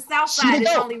girl goat. from the South She the Side.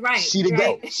 It's goat. only right. She the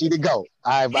right? goat. She the goat.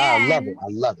 I love it. I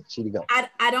love it. She the goat.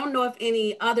 I don't know if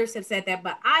any others have said that,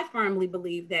 but I firmly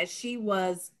believe that she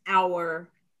was our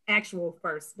actual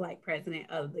first Black president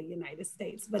of the United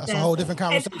States. But that's a whole different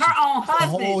conversation. Her own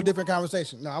husband. A whole different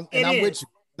conversation. No, I'm with you.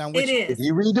 I'm with you. It is. If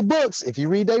you read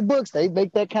the books, they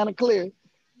make that kind of clear.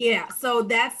 Yeah, so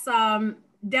that's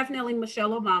definitely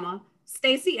Michelle Obama.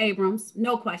 Stacey Abrams,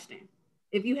 no question.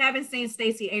 If you haven't seen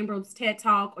Stacey Abrams' TED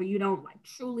Talk, or you don't like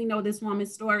truly know this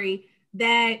woman's story,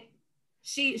 that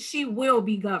she will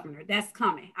be governor. That's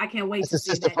coming. I can't wait That's to the see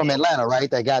sister that from day. Atlanta, right?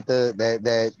 That got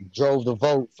that drove the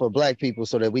vote for Black people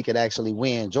so that we could actually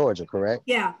win Georgia, correct?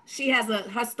 Yeah, she has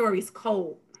her story's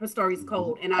cold. Her story's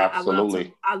cold, and I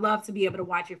love to be able to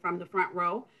watch it from the front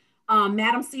row.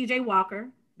 Madam C.J. Walker,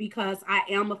 because I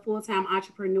am a full-time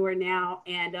entrepreneur now,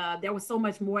 and there was so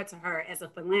much more to her as a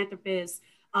philanthropist,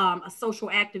 a social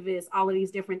activist, all of these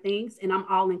different things, and I'm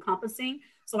all encompassing.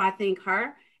 So I think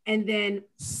her, and then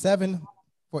 7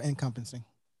 for encompassing.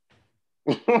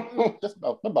 Just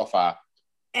about 5.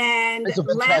 And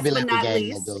last but not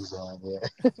least,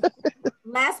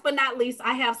 last but not least,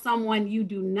 I have someone you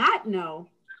do not know,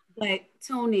 but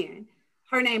tune in.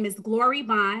 Her name is Glory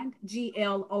Bond,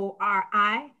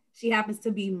 Glori. She happens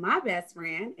to be my best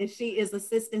friend, and she is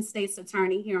assistant state's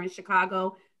attorney here in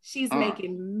Chicago. She's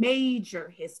making major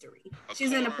history.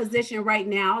 She's in a position right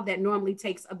now that normally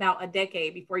takes about a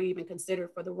decade before you even consider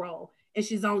for the role. And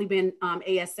she's only been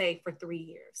ASA for 3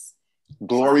 years.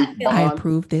 Glory Bond. I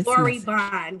approve this. Glory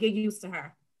Bond. Get used to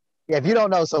her. Yeah, if you don't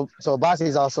know, so Bossy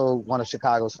is also one of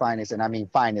Chicago's finest, and I mean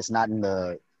finest, not in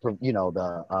the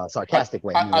sarcastic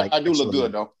way. I do look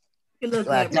good though. You look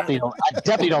I good,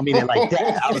 definitely don't mean it like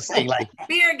that. I was saying like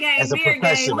beard game, as a beard game.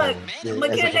 professional. Look,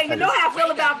 McKenna, you know how I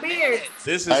feel about beards.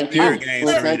 This is Thank beer you. game,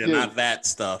 Thank Serita, you. not that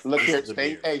stuff. Look here, This is a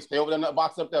stay beard. over there in that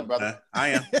box up there, brother. I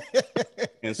am.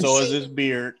 And so is this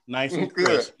beard, nice and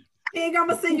crisp. King, I'm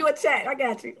gonna send you a check. I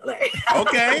got you.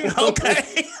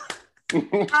 Okay.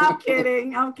 I'm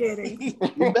kidding.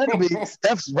 You better be.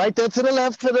 Steph's right there to the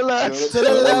left, To the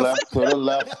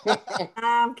left.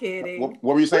 I'm kidding. What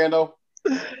were you saying though?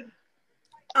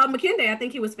 McKenna, I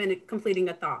think he was completing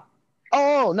a thought.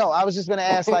 Oh no, I was just gonna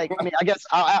ask. Like, I mean, I guess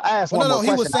I'll ask one more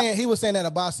question. He was saying that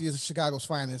Abasi is Chicago's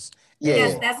finest. Yeah.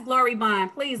 Yes, that's Glory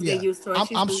Bond. Please get used to her.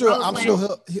 I'm sure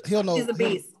he'll know. She's a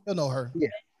beast. He'll know her. Yeah.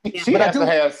 She But has to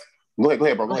have. Go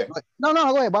ahead, bro. Go ahead. No,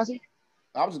 go ahead, Bossy.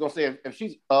 I was just gonna say if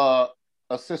she's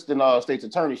assistant state's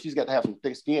attorney, she's got to have some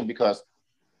thick skin because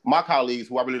my colleagues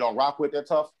who I really don't rock with, they're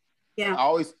tough. Yeah. I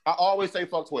always say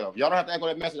fuck 12. Y'all don't have to echo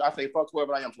that message. I say fuck 12,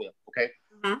 but I am 12. Okay.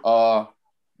 Uh-huh.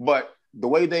 But the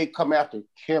way they come after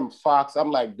Kim Fox,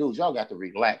 I'm like, dude, y'all got to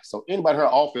relax. So anybody in her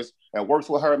office that works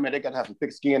with her, man, they got to have some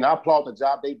thick skin. And I applaud the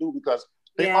job they do because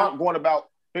they aren't going about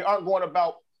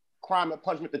crime and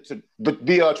punishment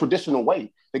the traditional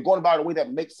way. They're going about it in a way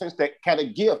that makes sense, that kind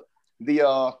of give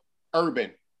the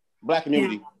urban Black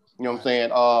community, you know what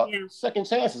I'm saying? Second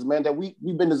chances, man, that we've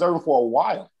been deserving for a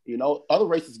while. You know, other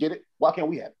races get it. Why can't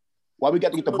we have it? Why we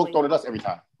got to get the book thrown at us every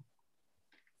time?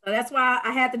 So that's why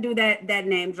I had to do that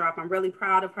name drop. I'm really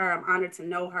proud of her. I'm honored to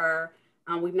know her.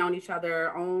 We've known each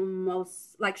other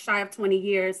almost like shy of 20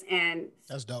 years, and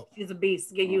that's dope. She's a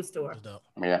beast. Get used to her. That's dope.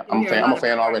 Yeah, I'm a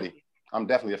fan already. I'm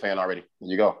definitely a fan already. There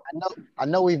you go. I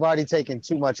know we've already taken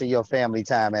too much of your family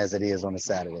time as it is on a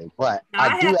Saturday, but I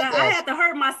had to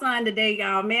hurt my son today,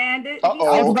 y'all, man. See,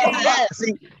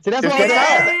 that's what I was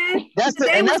asking. That's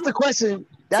the question.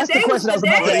 That's the question I was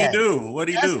about to ask. What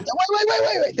do you do?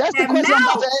 Wait. That's the question I'm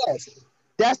about to ask.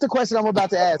 That's the question I'm about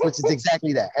to ask, which is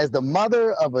exactly that. As the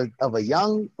mother of a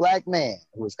young Black man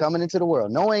who is coming into the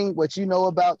world, knowing what you know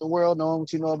about the world, knowing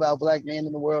what you know about Black men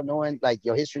in the world, knowing like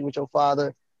your history with your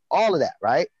father, all of that,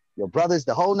 right? Your brothers,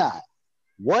 the whole nine.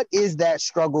 What is that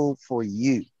struggle for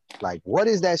you? Like, what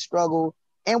is that struggle?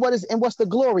 And what's the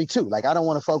glory too? Like, I don't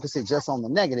want to focus it just on the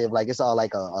negative, like it's all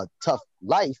like a tough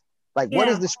life. Like, what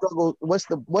is the struggle? What's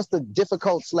the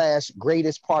difficult /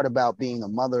 greatest part about being a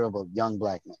mother of a young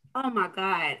Black man? Oh my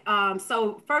God.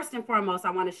 So first and foremost,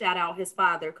 I want to shout out his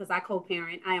father because I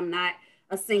co-parent. I am not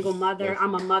a single mother.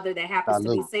 I'm a mother that happens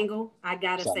to be single. I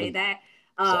gotta say that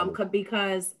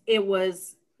because it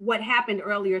was what happened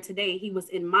earlier today. He was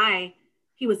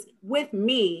with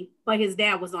me, but his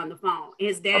dad was on the phone.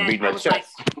 His dad,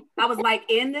 I was like,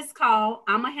 in this call,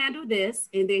 I'm gonna handle this,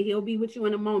 and then he'll be with you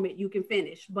in a moment. You can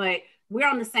finish. But we're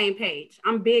on the same page.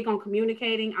 I'm big on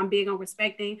communicating. I'm big on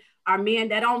respecting our men.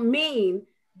 That don't mean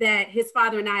that his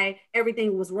father and I,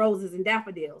 everything was roses and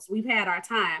daffodils. We've had our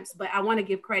times, but I want to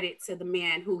give credit to the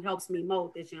man who helps me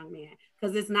mold this young man,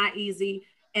 because it's not easy.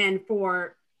 And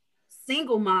for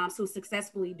single moms who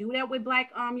successfully do that with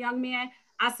Black young men,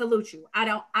 I salute you.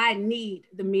 I need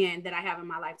the men that I have in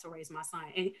my life to raise my son.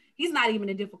 And he's not even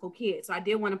a difficult kid. So I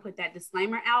did want to put that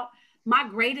disclaimer out. My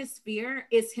greatest fear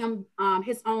is him,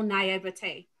 his own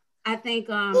naivete. I think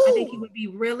he would be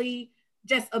really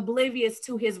just oblivious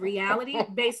to his reality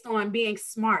based on being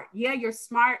smart. Yeah, you're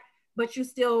smart, but you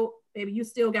still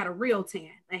got a real tan.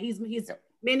 Like he's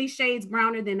many shades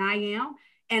browner than I am.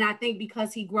 And I think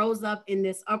because he grows up in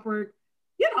this upward,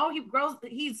 I'm in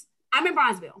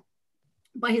Bronzeville,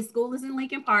 but his school is in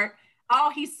Lincoln Park.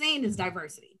 All he's seen is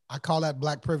diversity. I call that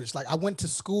Black privilege. Like I went to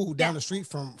school down the street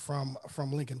from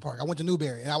Lincoln Park. I went to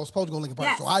Newberry, and I was supposed to go to Lincoln Park.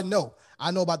 Yes. So I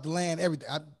know about the land, everything.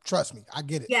 Trust me, I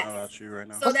get it. Yes. About you right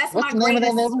now. So that's What's my the name of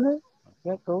that greatest.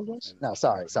 neighborhood? No,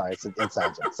 sorry. It's an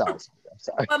inside joke. Sorry. I'm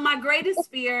sorry. But my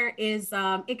greatest fear is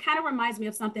it kind of reminds me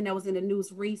of something that was in the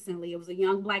news recently. It was a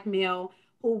young Black male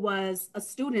who was a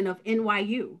student of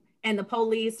NYU, and the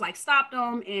police like stopped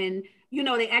him, and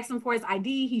they asked him for his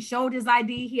ID. He showed his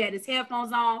ID. He had his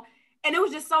headphones on. And it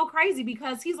was just so crazy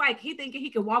because he thinking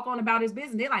he could walk on about his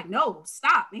business. They're like, no,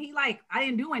 stop. And he like, I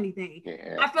didn't do anything.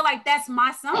 Yeah. I feel like that's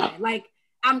my son. Like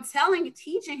I'm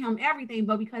teaching him everything,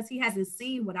 but because he hasn't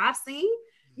seen what I've seen,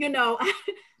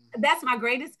 that's my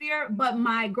greatest fear. But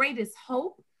my greatest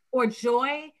hope or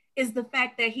joy is the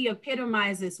fact that he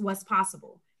epitomizes what's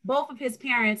possible. Both of his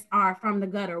parents are from the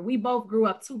gutter. We both grew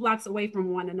up 2 blocks away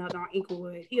from one another on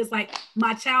Inglewood. He is like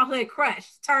my childhood crush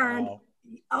turned,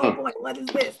 oh boy, what is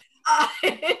this?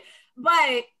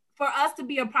 But for us to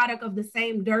be a product of the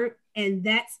same dirt and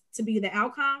that's to be the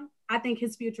outcome, I think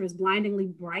his future is blindingly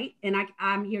bright, and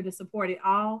I'm here to support it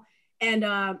all. And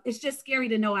it's just scary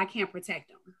to know I can't protect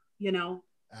him,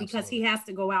 because he has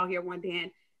to go out here one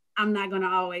day, and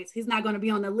he's not going to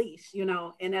be on the leash,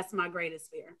 and that's my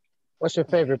greatest fear. What's your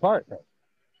favorite part,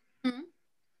 though?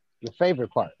 Your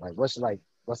favorite part? Like, what's my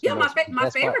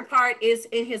favorite part is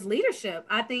in his leadership.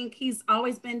 I think he's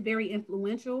always been very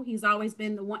influential. He's always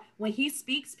been the one, when he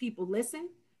speaks, people listen,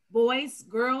 boys,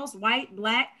 girls, white,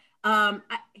 Black. Once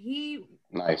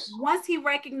he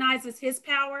recognizes his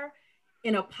power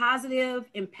in a positive,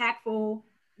 impactful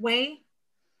way,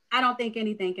 I don't think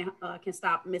anything can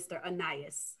stop Mr.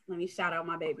 Anais. Let me shout out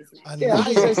my baby's name.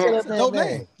 That's a dope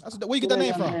name. Where you get that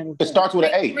name from? It starts with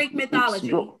an A. Greek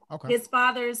mythology. Okay. His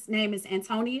father's name is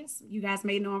Antonius. You guys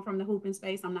may know him from the Hooping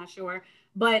Space. I'm not sure.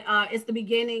 But it's the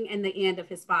beginning and the end of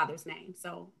his father's name.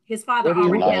 So his father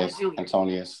already had a junior.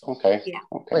 Antonius. Okay. Yeah.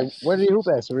 Okay. Wait, where did he hoop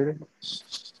at, Serita?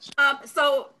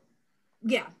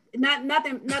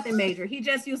 Nothing major. He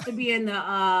just used to be in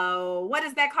the what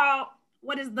is that called?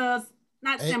 What is the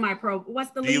not semi-pro?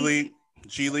 What's the league?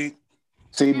 G League.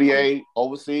 CBA,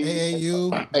 overseas.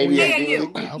 AAU.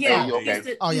 AAU. Yeah.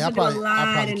 Okay.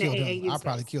 I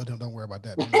probably killed him. Don't worry about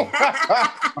that.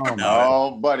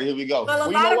 Oh, buddy, here we go. Well,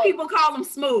 a lot of people call him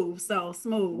Smooth. So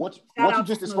Smooth. What you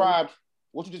just described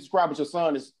with your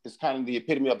son is kind of the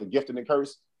epitome of the gift and the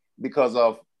curse, because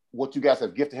of what you guys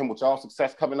have gifted him with y'all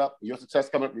success coming up, your success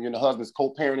coming up, you and the husband's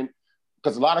co-parenting.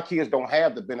 Because a lot of kids don't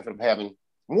have the benefit of having,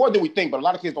 more than we think, but a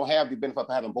lot of kids don't have the benefit of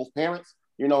having both parents,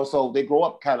 so they grow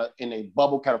up kind of in a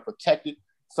bubble, kind of protected.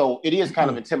 So it is kind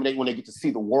of intimidating when they get to see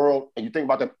the world and you think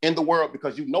about them in the world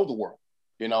because you know the world,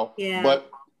 Yeah. But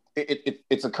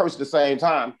it's a curse at the same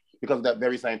time because of that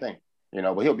very same thing,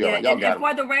 but he'll be all right. Y'all got him.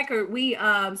 For the record, we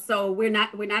so we're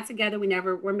not together.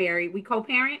 We're married. We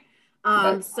co-parent.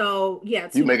 Right. So yeah,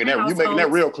 you making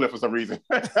that real, Cliff, for some reason.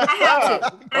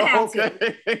 I have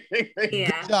to.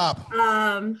 Yeah. Good job.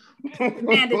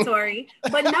 Mandatory.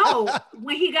 But no,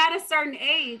 when he got a certain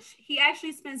age, he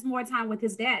actually spends more time with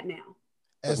his dad now.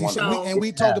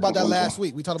 We talked about that last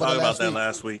week. We talked about that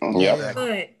last week.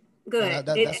 Yeah. Good.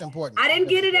 That's important. I didn't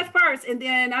get it at first, and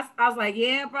then I was like,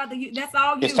 "Yeah, brother, that's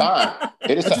all you." It's time.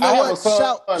 It is. But you know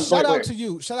what? Shout out to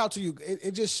you. Shout out to you.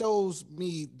 It just shows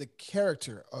me the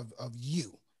character of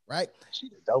you, right? She's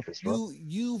the dopest, bro.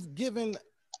 You've given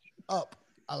up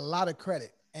a lot of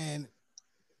credit, and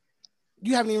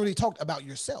you haven't even really talked about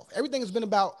yourself. Everything has been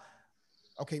about,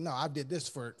 okay, no, I did this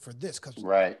for this because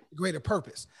greater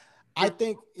purpose. I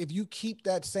think if you keep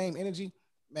that same energy,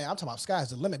 man, I'm talking about sky's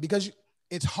the limit, because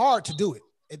it's hard to do it.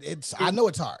 I know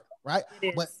it's hard, right?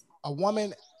 But a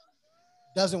woman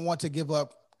doesn't want to give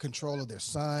up control of their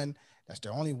son. That's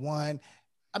their only one.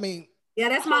 I mean, yeah,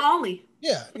 that's my only.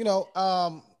 Yeah,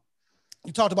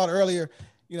 you talked about earlier,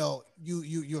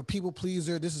 you're a people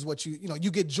pleaser. This is what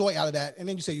you get joy out of that. And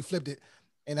then you say you flipped it,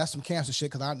 and that's some cancer shit,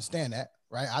 because I understand that,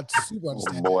 right? I super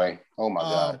understand. Oh boy. Oh my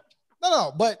God.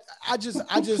 No, but I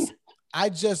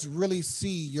just really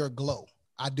see your glow.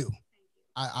 I do.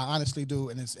 I honestly do.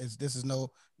 And this is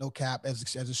no cap, as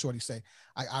a shorty say.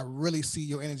 I really see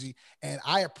your energy, and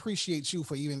I appreciate you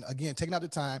for even, again, taking out the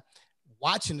time,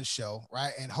 watching the show,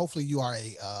 right? And hopefully you are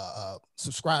a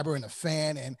subscriber and a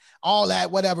fan and all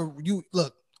that, whatever. You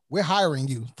look, we're hiring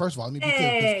you. First of all, let me be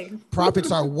clear.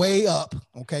 Profits are way up.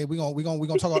 Okay, we're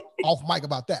gonna talk off mic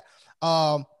about that.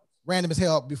 Random as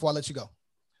hell before I let you go.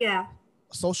 Yeah.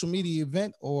 A social media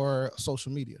event or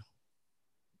social media?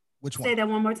 Which one? Say that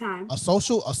one more time. A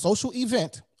social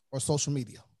event or social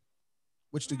media?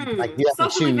 Which do you like? You have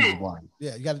to choose event. one.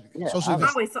 Yeah, you got to social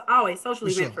event. Always social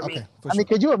For event sure. for me. Okay, I mean,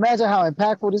 could you imagine how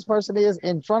impactful this person is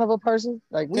in front of a person?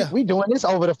 Like we doing this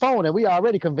over the phone, and we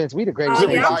already convinced we the greatest.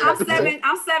 Yeah,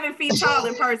 I'm 7 feet tall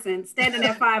in person, standing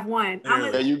at 5'1".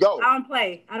 There you go. I don't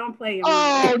play.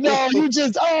 Oh no,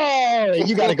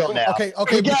 you gotta go now. Okay,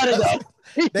 you gotta go.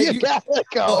 You gotta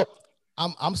go. Look,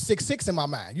 I'm 6'6" in my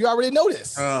mind. You already know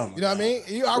this. Oh, you know what I mean?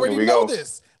 You already we know go.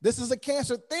 this. This is a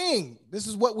cancer thing. This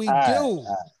is what we do.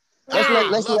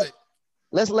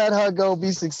 Let's let her go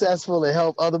be successful and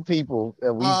help other people.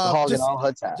 And we hogging all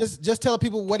her time. Just tell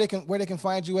people where they can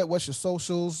find you at. What's your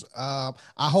socials? I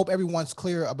hope everyone's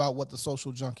clear about what the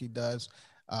social junkie does.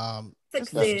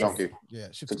 Success junkie. Yeah,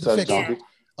 Success junkie.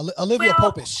 Olivia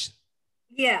Popish.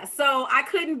 Yeah, so I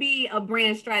couldn't be a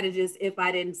brand strategist if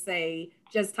I didn't say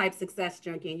just type success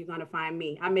junkie and you're gonna find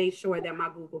me. I made sure that my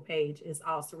Google page is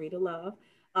all Serita Love.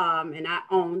 And I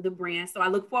own the brand. So I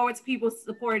look forward to people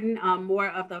supporting more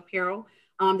of the apparel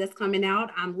that's coming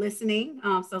out. I'm listening.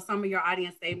 So some of your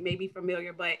audience, they may be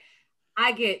familiar, but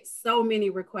I get so many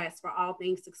requests for all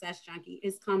things Success Junkie.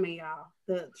 It's coming, y'all.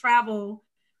 The travel,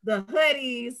 the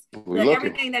hoodies,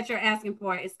 everything that you're asking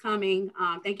for is coming.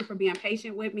 Thank you for being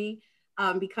patient with me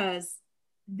because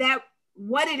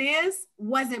what it is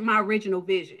wasn't my original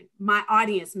vision. My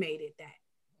audience made it that.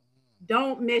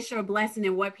 Don't miss your blessing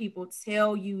in what people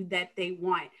tell you that they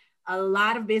want. A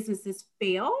lot of businesses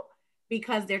fail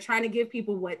because they're trying to give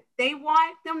people what they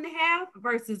want them to have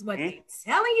versus what they're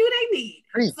telling you they need.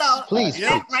 That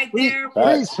right there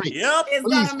is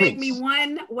going to make me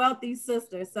one wealthy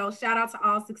sister. So shout out to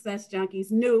all Success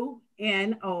Junkies, new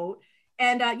and old.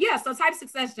 And so type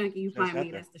Success Junkie, you find me.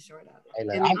 That's the short of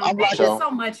it. Hey, I'm thank you so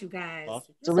much, you guys.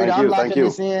 Serita, I'm locking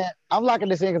this in. I'm locking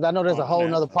this in because I know there's a whole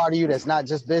nother part of you that's not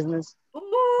just business.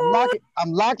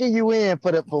 I'm locking you in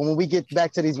for when we get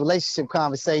back to these relationship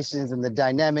conversations and the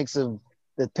dynamics of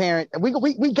the parent. We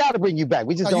got to bring you back.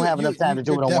 We just don't have enough time to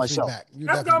do it on one show.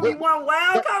 That's gonna be one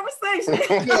wild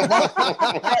conversation.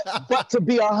 But to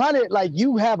be 100, like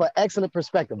you have an excellent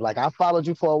perspective. Like I followed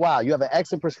you for a while. You have an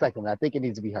excellent perspective, and I think it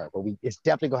needs to be heard. But it's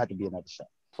definitely gonna have to be another show.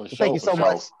 Thank you so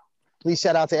much. Please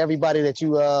shout out to everybody that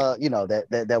you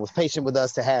that was patient with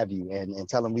us to have you, and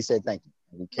tell them we said thank you.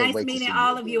 Nice meeting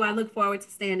all of you. I look forward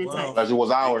to staying in touch. Pleasure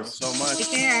was ours. So much.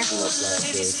 Take care.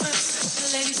 Ladies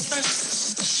first. Ladies first.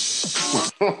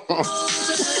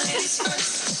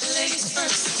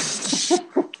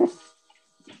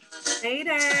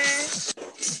 Later. And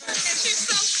she's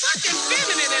so fucking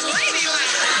feminine and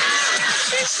ladylike.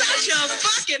 She's such a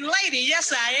fucking lady.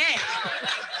 Yes, I am.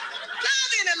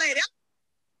 Love in a lady.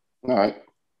 All right.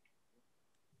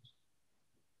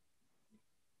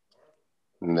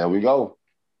 And there we go.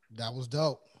 That was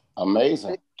dope.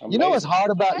 Amazing. You know what's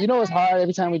hard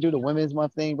every time we do the Women's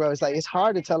Month thing, bro? It's like it's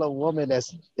hard to tell a woman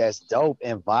that's dope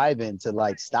and vibing to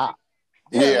like stop.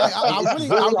 Yeah, like, I really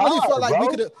felt like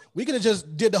bro. we could have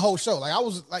just did the whole show. Like I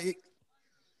was like,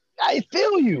 I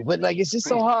feel you, but like it's just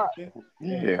so hard.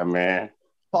 Yeah, man.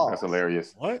 Pause. That's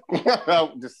hilarious. What?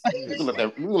 Just you can let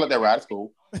that ride. It's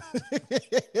cool.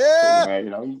 yeah. Man,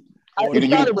 you know.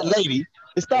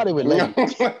 It started with lady.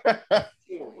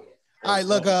 All right,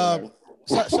 look,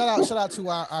 shout out to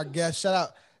our guest. Shout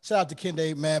out to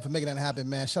Kende, man, for making that happen,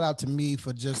 man. Shout out to me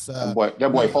for just that boy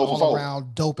 4 for 4. all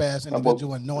around dope ass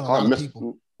individual and knowing a lot of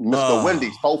people. Mr.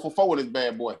 Wendy's 4 for 4 with this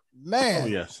bad boy. Man, Know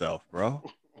yourself, bro.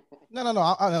 No.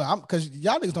 I'm because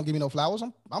y'all niggas don't give me no flowers.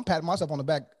 I'm patting myself on the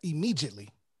back immediately.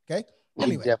 Okay.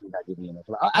 Anyway, definitely not giving you no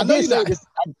flower. I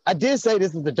did say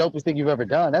this is the dopest thing you've ever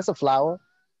done. That's a flower.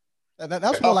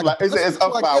 That's more like it's a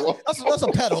flower. That's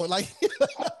a petal. Like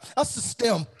that's the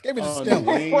stem. Give me the stem.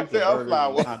 What's the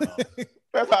flower?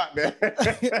 That's hot, man.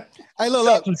 Hey,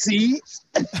 look. Some seeds.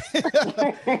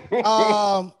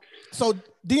 So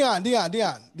Dion, you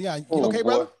okay,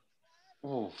 brother?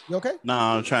 Oh. You okay?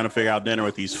 Nah, I'm trying to figure out dinner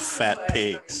with these fat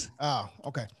pigs. Oh,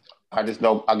 okay. I just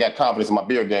know I got confidence in my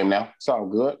beer game now. It's all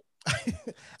good.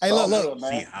 Hey, look, good,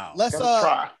 man. See how. let's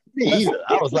try.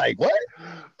 I was like, what?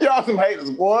 Y'all some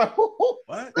haters, boy.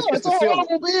 What? No, it's a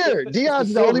horrible beard.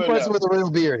 Dion's the only person with a real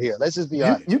beard here. Let's just be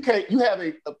honest. You can't. You have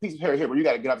a piece of hair here, but you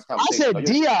got to get out of this I conversation. said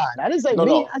Dion. I didn't say me.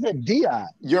 No. I said Dion.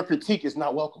 Your critique is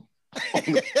not welcome.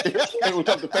 It will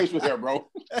touch the facial hair, bro.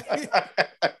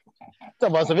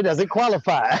 Some of us, if it doesn't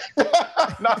qualify.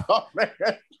 No, man.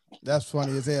 That's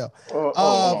funny as hell. Hold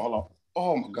on.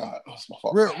 Oh my God, that's my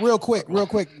fault. Real quick.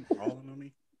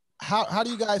 How do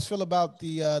you guys feel about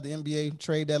the NBA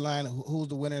trade deadline? Who's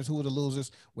the winners? Who are the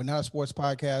losers? We're not a sports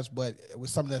podcast, but it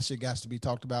was something that shit got to be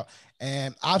talked about.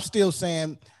 And I'm still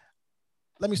saying,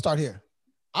 let me start here.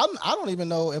 I don't even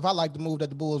know if I like the move that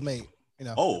the Bulls made. You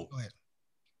know. Oh. Go ahead.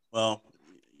 Well,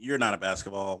 you're not a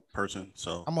basketball person,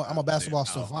 so I'm a basketball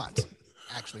savant,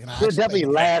 actually. And You're definitely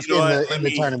last in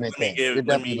the tournament thing. You're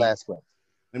definitely last place.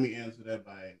 Let me answer that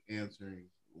by answering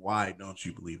why don't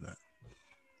you believe that?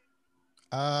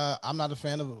 I'm not a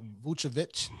fan of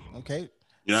Vucevic. Okay.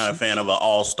 You're not a fan of an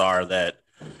all-star that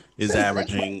is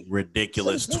averaging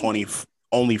ridiculous 20.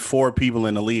 Only 4 people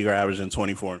in the league are averaging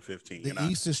 24 and 15. The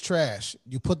East is trash.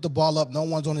 You put the ball up. No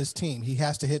one's on his team. He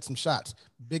has to hit some shots.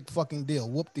 Big fucking deal.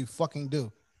 Whoop the fucking do.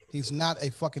 He's not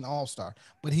a fucking all-star,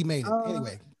 but he made it.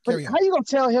 Anyway, carry on. How you going to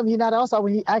tell him he's not an all-star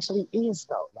when he actually is,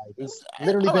 though? Like, he's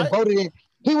literally been voted in.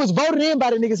 He was voted in by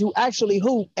the niggas who actually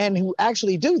hoop and who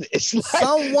actually do this. Like,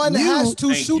 someone has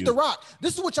to shoot the rock.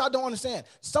 This is what y'all don't understand.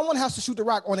 Someone has to shoot the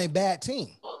rock on a bad team.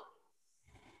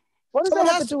 What does that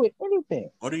have to do with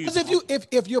anything? Because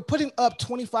if you're putting up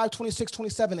 25, 26,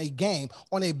 27 a game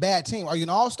on a bad team, are you an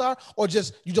all-star or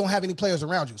just you don't have any players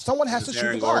around you? Someone has to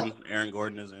shoot the ball. Aaron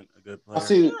Gordon isn't a good player.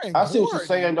 I see what you're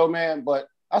saying, though, man. But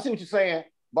I see what you're saying.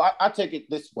 But I take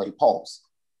it this way. Pause.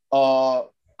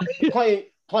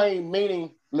 Playing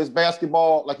meaningless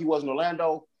basketball like he was in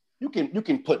Orlando, you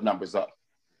can put numbers up.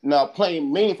 Now,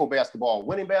 playing meaningful basketball,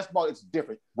 winning basketball, it's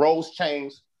different. Roles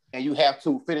change, and you have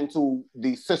to fit into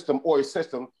the system or a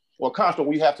system or a construct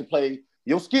where you have to play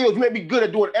your skills. You may be good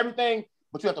at doing everything,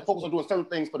 but you have to focus on doing certain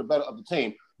things for the better of the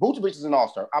team. Vucevic is an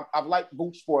all-star. I've liked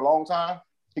Vuce for a long time.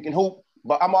 He can hoop,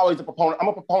 but I'm always a proponent. I'm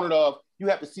a proponent of you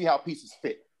have to see how pieces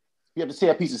fit. You have to see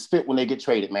how pieces fit when they get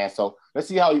traded, man. So let's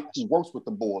see how he works with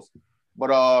the Bulls. But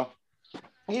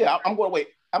yeah, I'm going with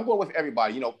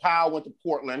everybody. You know, Powell went to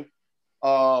Portland.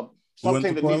 Some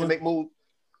team that needs to make moves.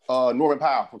 Norman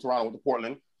Powell from Toronto went to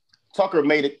Portland. Tucker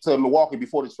made it to Milwaukee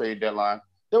before the trade deadline.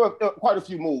 There were quite a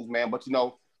few moves, man. But you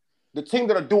know, the teams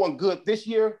that are doing good this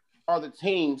year are the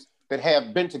teams that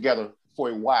have been together for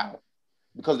a while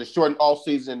because the shortened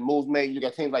offseason moves made. You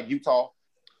got teams like Utah,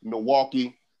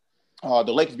 Milwaukee, the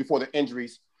Lakers before the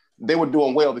injuries. They were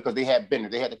doing well because they had been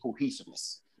there. They had the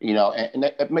cohesiveness. You know, and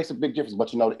that makes a big difference.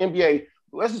 But, you know, the NBA,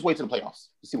 let's just wait to the playoffs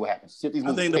to see what happens. I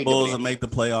think the Bulls will make the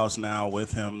playoffs now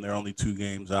with him. They're only 2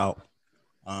 games out.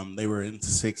 They were in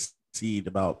 6th seed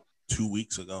about 2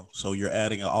 weeks ago. So you're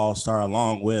adding an all-star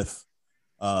along with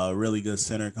a really good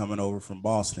center coming over from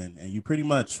Boston. And you pretty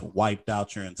much wiped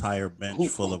out your entire bench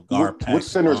full of guard packs. Which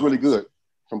center is really good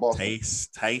from Boston?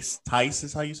 Tice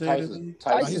is how you say it?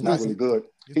 Tice is not really good.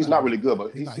 He's not really good,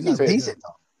 but he's decent,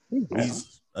 though.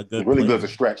 He's a good really player. good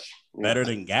to stretch. Better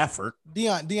than Gafford.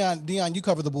 Dion, you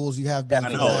cover the Bulls. You have been.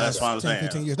 I know, that's what I'm 10, saying.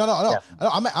 15 years. No.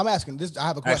 I'm asking this. I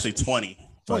have a question. Actually, 20.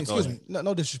 20. Excuse me.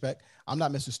 No disrespect. I'm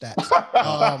not Mr. Stats.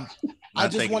 I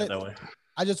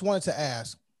just wanted to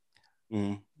ask,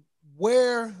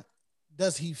 where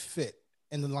does he fit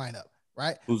in the lineup?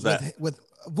 Right? Who's that? With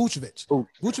Vucevic.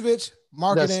 Vucevic,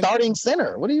 marketing. The starting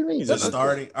center. What do you mean? He's a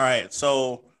starting. All right.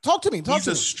 So talk to me. He's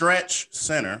a stretch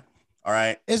center. All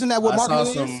right. Isn't that what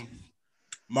marketing is?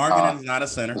 Marketing is not a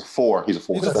center. He's a 4. He's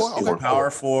a power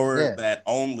forward that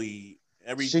only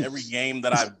every game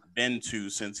that I've been to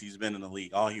since he's been in the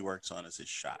league, all he works on is his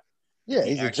shot. Yeah,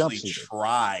 he he's actually a jump shooter.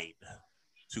 tried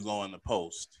to go in the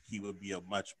post. He would be a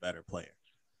much better player.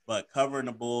 But covering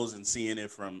the Bulls and seeing it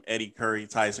from Eddie Curry,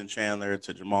 Tyson Chandler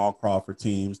to Jamal Crawford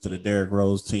teams to the Derrick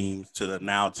Rose teams to the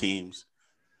now teams,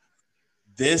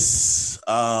 this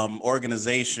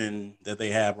organization that they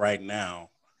have right now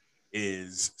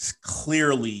is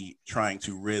clearly trying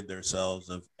to rid themselves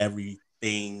of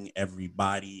everything,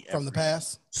 everybody from the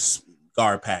past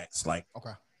guard packs. Like,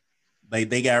 okay,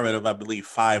 they got rid of, I believe,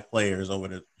 5 players over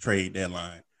the trade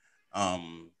deadline.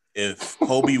 If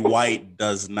Kobe White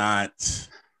does not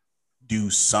do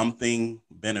something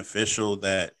beneficial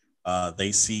that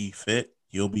they see fit,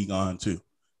 he'll be gone too.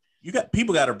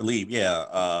 People got to believe,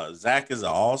 Zach is an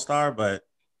all-star, but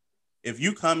if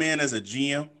you come in as a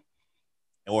GM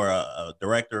or a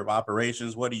director of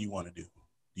operations, what do you want to do?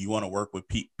 Do Do you want to work with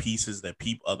pieces that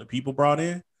other people brought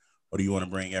in, or do you want to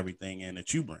bring everything in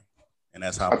that you bring? And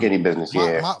that's how any business.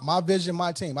 My vision,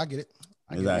 my team. I get it.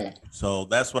 Exactly. So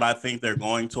that's what I think they're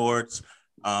going towards.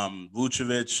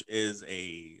 Vucevic is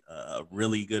a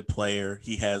really good player.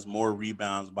 He has more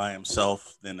rebounds by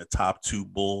himself than the top 2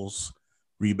 Bulls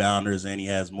rebounders, and he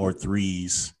has more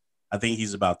threes. I think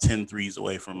he's about 10 threes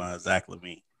away from Zach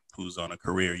LaVine, who's on a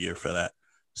career year for that.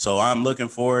 So I'm looking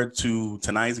forward to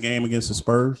tonight's game against the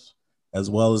Spurs, as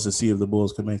well as to see if the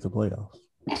Bulls can make the playoffs.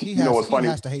 He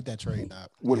has to hate that trade.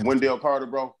 With Wendell Carter,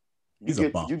 bro. You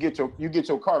get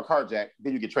your car carjacked,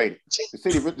 then you get traded.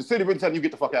 The city really telling you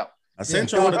get the fuck out. I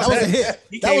sent y'all the text. That was a hit.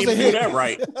 He can't even do that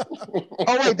right.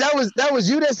 Oh wait, that was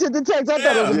you that sent the text. I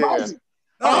thought it was Mosey.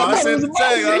 No, I sent the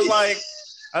text. I was like,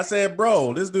 I said,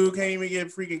 bro, this dude can't even get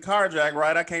freaking carjacked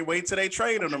right. I can't wait till they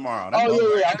trade him tomorrow.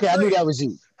 Yeah. Okay, I knew that was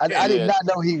you. I did not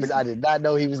know he was. I did not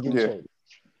know he was getting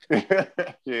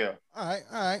traded. Yeah. All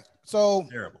right. So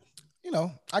terrible.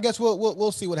 I guess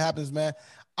we'll see what happens, man.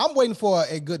 I'm waiting for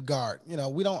a good guard. I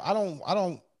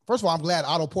don't. First of all, I'm glad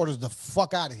Otto Porter's the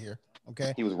fuck out of here.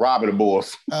 Okay. He was robbing the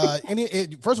Bulls.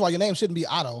 First of all, your name shouldn't be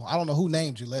Otto. I don't know who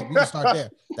named you. We can start there.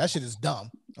 That shit is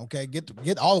dumb. Okay. Get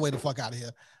all the way the fuck out of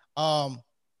here.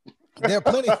 There are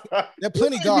plenty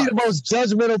guards. You're the most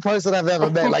judgmental person I've ever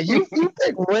met. Like you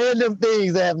pick random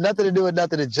things that have nothing to do with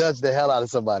nothing to judge the hell out of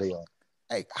somebody on.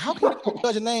 Hey, how can you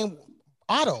judge a name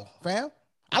Otto, fam?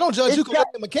 I don't judge you because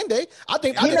McKinday. I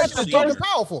think that's just strong and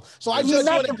powerful. So I judge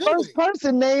not the first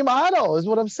person named Otto is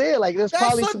what I'm saying. Like there's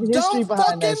probably some history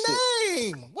behind that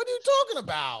shit. Name. What are you talking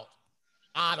about?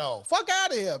 Otto. Fuck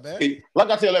out of here, man. Like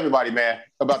I tell everybody, man,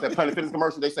 about that Planet Fitness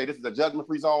commercial, they say this is a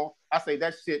judgment-free zone. I say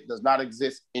that shit does not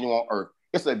exist anywhere on earth.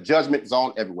 It's a judgment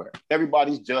zone everywhere.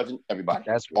 Everybody's judging everybody.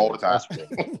 That's real. All the time.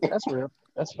 That's real.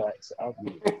 That's facts.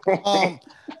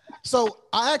 So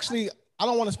I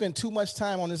don't want to spend too much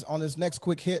time on this next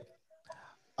quick hit.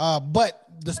 But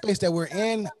the space that we're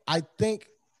in, I think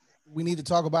we need to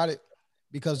talk about it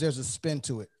because there's a spin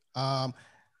to it.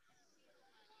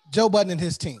 Joe Budden and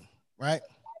his team, right?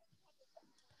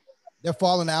 They're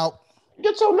falling out.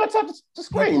 Get your nuts out the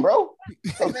screen, bro.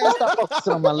 Hey, man, stop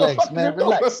focusing on my legs, man.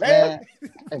 Relax, man.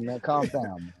 Hey, man, calm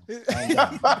down.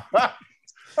 That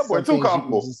boy too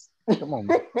comfortable. Come on,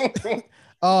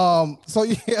 man. So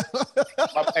yeah.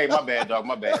 My bad, dog.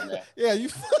 My bad, man. Yeah, you.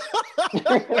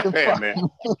 Bad, man.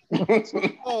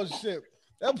 Oh shit,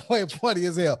 that boy funny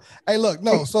as hell. Hey, look,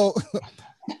 no. So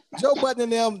Joe Budden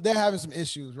and them, they're having some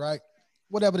issues, right?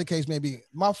 Whatever the case may be.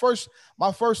 My first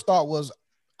thought was,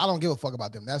 I don't give a fuck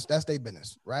about them. That's their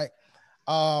business, right?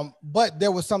 But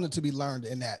there was something to be learned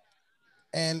in that.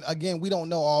 And again, we don't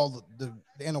know all the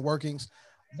inner workings.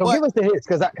 So give us the hits,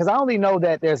 because I only know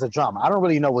that there's a drama. I don't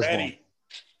really know what's going on.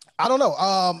 I don't know.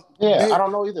 I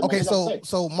don't know either. Okay,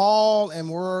 so Maul and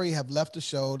Rory have left the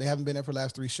show. They haven't been there for the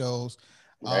last 3 shows.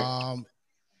 Right.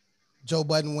 Joe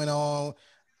Budden went on,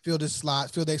 filled their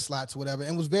slots, whatever,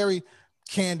 and was very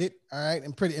candid, all right,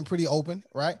 and pretty open,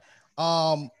 right?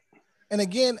 And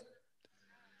again,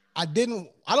 I don't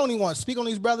even want to speak on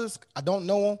these brothers. I don't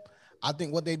know them. I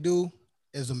think what they do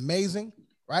is amazing,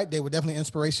 right? They were definitely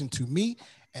inspiration to me,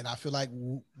 and I feel like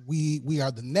we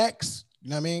are the next. You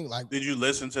know what I mean? Like, did you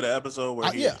listen to the episode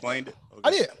where he explained it?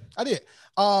 Okay. I did.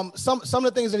 Some of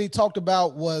the things that he talked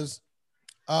about was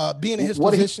being in his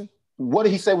position. What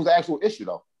did he say was the actual issue,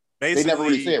 though? Basically, they never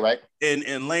really said, right?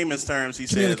 In layman's terms, he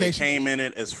said they came in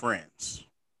it as friends,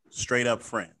 straight up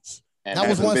friends. And that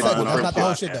was one segment. That's not the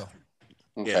whole shit, though.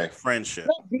 Okay. Yeah, friendship.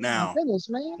 Now,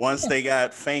 once they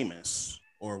got famous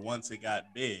or once it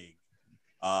got big,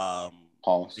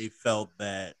 they felt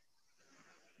that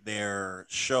their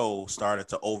show started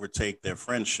to overtake their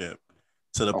friendship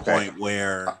to the point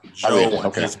where Joe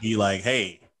would just be like,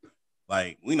 hey,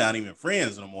 like, we not even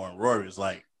friends no more. And Rory was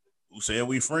like, who said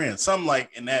we friends? Something like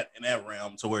in that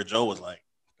realm, to where Joe was like,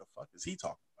 what the fuck is he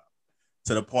talking about?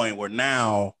 To the point where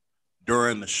now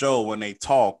during the show, when they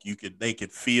talk, they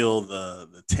could feel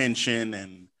the tension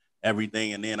and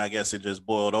everything. And then I guess it just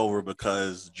boiled over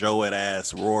because Joe had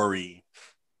asked Rory,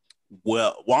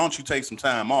 well, why don't you take some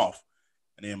time off?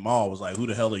 And then Maul was like, who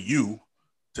the hell are you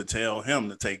to tell him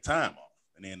to take time off?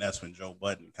 And then that's when Joe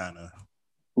Budden kind of...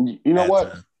 You know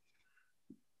what?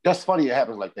 That's funny it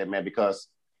happens like that, man, because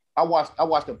I watched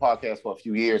the podcast for a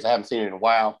few years. I haven't seen it in a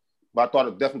while, but I thought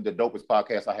it was definitely the dopest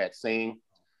podcast I had seen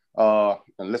and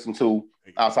listened to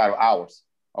outside of ours.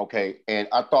 Okay. And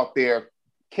I thought their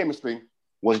chemistry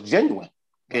was genuine.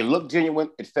 It looked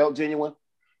genuine. It felt genuine.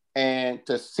 And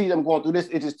to see them going through this,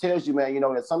 it just tells you, man,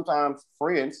 that sometimes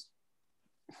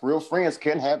real friends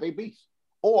can have a beef.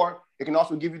 Or it can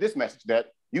also give you this message that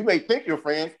You may think you're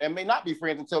friends and may not be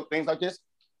friends until things like this,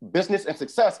 business and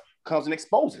success comes and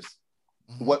exposes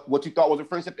what you thought was a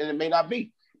friendship, and it may not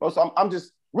be. So I'm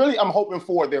just really, I'm hoping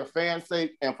for their fans'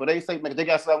 sake and for their sake, man, they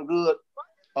got something good,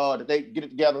 that they get it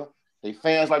together. They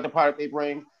fans like the product they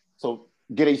bring. So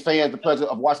get a fans the pleasure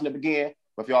of watching them again.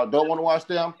 But if y'all don't want to watch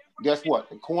them, guess what?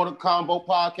 The Corner Combo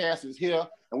podcast is here,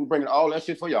 and we're bringing all that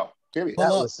shit for y'all. Period.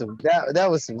 That was some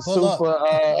super.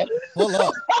 Pull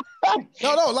up.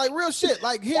 No, like real shit.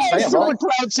 Like here's super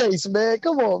cloud chase, man.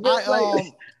 Come on,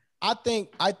 man. I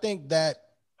think that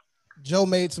Joe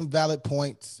made some valid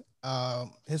points.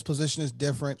 His position is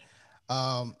different.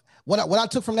 What I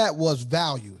took from that was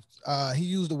value. He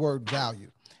used the word value,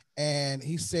 and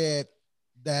he said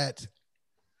that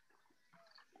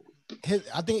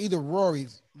I think either Rory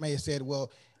may have said,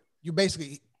 "Well, you're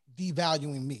basically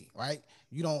devaluing me, right?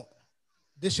 You don't.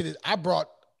 This shit is. I brought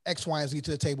X, Y, and Z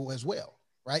to the table as well,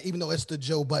 right? Even though it's the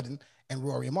Joe Budden and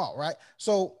Rory Amal, right?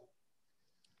 So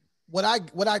what I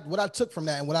took from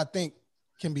that and what I think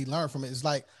can be learned from it is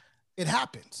like it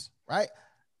happens, right?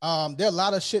 There are a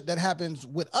lot of shit that happens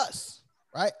with us,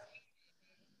 right?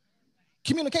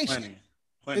 Communication.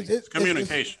 Plenty. It's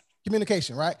communication. It's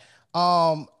communication, right?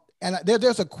 And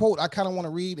there's a quote I kind of want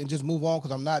to read and just move on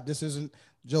because this isn't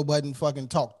Joe Budden fucking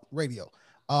talk radio.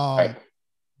 Right.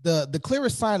 The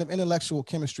clearest sign of intellectual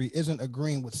chemistry isn't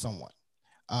agreeing with someone.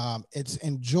 It's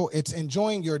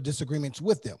enjoying your disagreements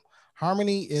with them.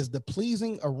 Harmony is the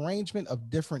pleasing arrangement of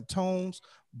different tones,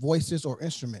 voices, or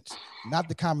instruments, not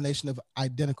the combination of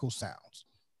identical sounds.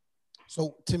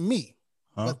 So to me,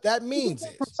 what that means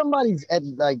is somebody's at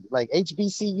like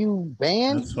HBCU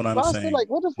band. That's what I'm saying. Like,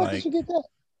 what the fuck did you get that?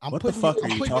 I'm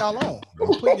putting y'all on,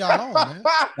 man.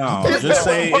 No, just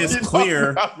say it's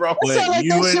clear. But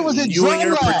you and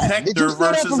your protector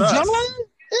versus us.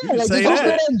 Yeah, like, say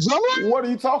that. What are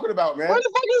you talking about, man? What the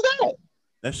fuck is that?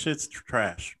 That shit's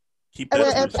trash. Keep that to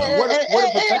yourself. What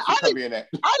protection come in at?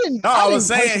 I was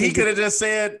saying he could have just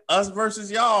said us versus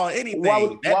y'all.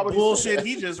 Anything. That bullshit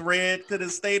he just read could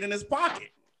have stayed in his pocket.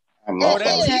 Or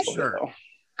that t-shirt.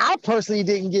 I personally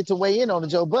didn't get to weigh in on the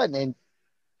Joe Budden, and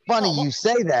funny you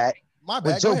say that. My bad.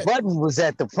 But Joe Budden was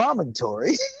at the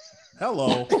promontory.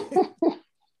 Hello.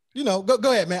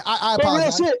 Go ahead, man. I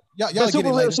apologize. Real shit. Y'all get super it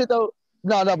real later. shit though.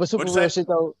 No, but super real shit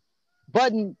though.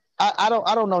 Budden, I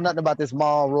don't know nothing about this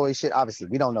Maul Roy shit. Obviously,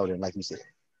 we don't know them, like you said.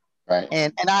 Right.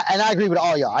 And I agree with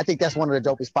all y'all. I think that's one of the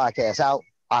dopest podcasts out.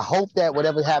 I hope that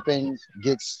whatever happens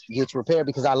gets repaired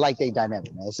because I like their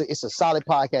dynamic, man. It's a solid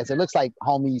podcast. It looks like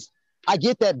homies. I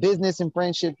get that business and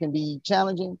friendship can be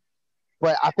challenging,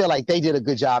 but I feel like they did a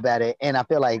good job at it, and I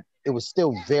feel like it was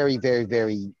still very, very,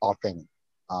 very authentic.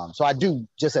 So I do,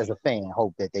 just as a fan,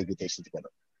 hope that they get their shit together.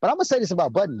 But I'm gonna say this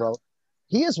about Budden, bro.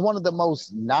 He is one of the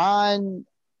most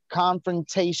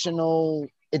non-confrontational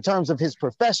in terms of his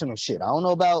professional shit. I don't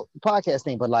know about the podcast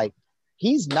thing, but like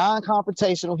he's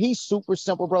non-confrontational. He's super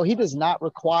simple, bro. He does not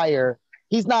require.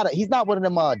 He's not one of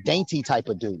them dainty type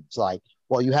of dudes. Like,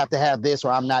 well, you have to have this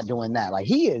or I'm not doing that. Like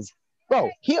he is, bro.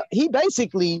 He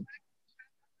basically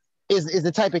is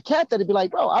the type of cat that'd be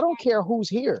like, bro, I don't care who's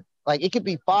here. Like it could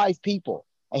be 5 people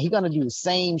and he's gonna do the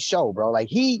same show, bro. Like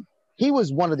he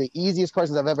was one of the easiest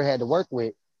persons I've ever had to work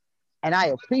with. And I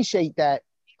appreciate that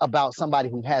about somebody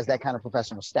who has that kind of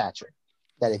professional stature.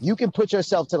 That if you can put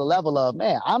yourself to the level of,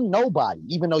 man, I'm nobody,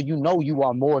 even though you know you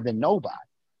are more than nobody.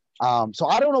 So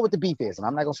I don't know what the beef is, and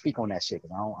I'm not gonna speak on that shit.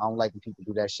 I don't like when people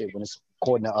do that shit when it's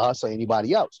according to us or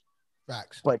anybody else.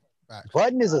 Facts. But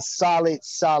Budden is a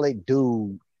solid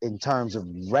dude in terms of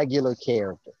regular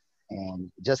character.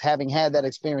 And just having had that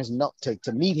experience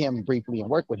to meet him briefly and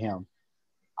work with him,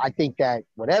 I think that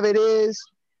whatever it is,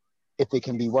 if it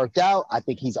can be worked out, I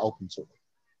think he's open to it.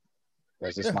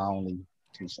 That's just my only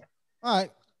 2 cents. All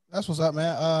right. That's what's up,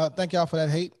 man. Thank y'all for that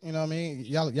hate. You know what I mean?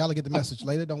 Y'all will get the message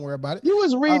later. Don't worry about it. You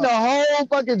was reading a whole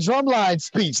fucking drumline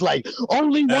speech, like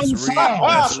only one song.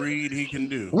 Best read he can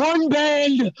do. One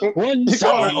band, one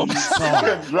song.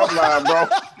 Drumline, bro.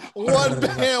 One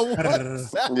band, one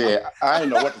song. Yeah, I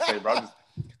didn't know what to say, bro.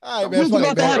 All right, man. We're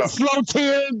about to have a slow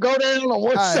tear go down on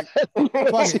one side.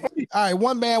 All right,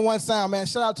 one band, one sound, man.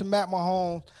 Shout out to Matt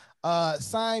Mahomes.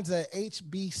 Signs a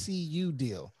HBCU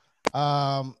deal.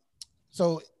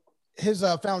 So his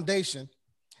foundation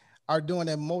are doing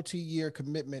a multi-year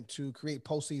commitment to create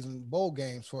postseason bowl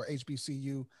games for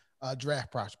HBCU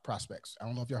draft prospects. I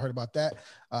don't know if y'all heard about that.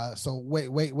 So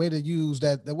way to use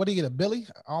that. What do you get? A Billy?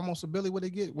 Almost a Billy. What do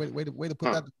you get? Way to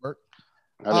put that to work.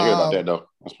 I didn't hear about that though.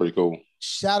 That's pretty cool.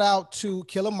 Shout out to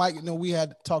Killer Mike. You know, we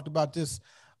had talked about this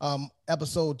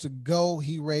episodes ago.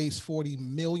 He raised $40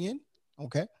 million,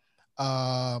 okay,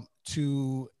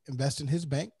 to invest in his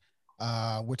bank.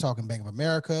 We're talking Bank of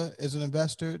America is an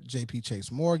investor, JP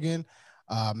Chase Morgan,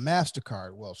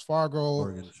 MasterCard, Wells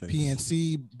Fargo,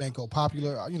 PNC, Banco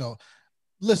Popular,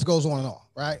 list goes on and on,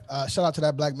 right? Shout out to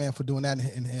that black man for doing that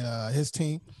in his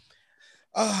team.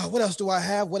 What else do I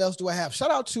have?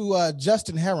 Shout out to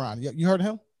Justin Heron. You heard of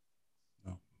him?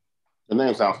 No. The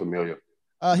name sounds familiar.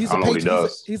 He's a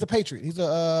Patriot. He's a Patriot. He's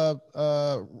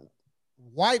a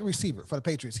wide receiver for the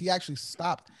Patriots. He actually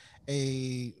stopped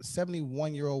a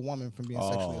 71-year-old woman from being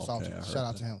sexually assaulted. Okay, Shout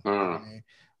out to him.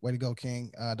 Way to go,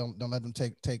 King. Don't let them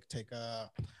take.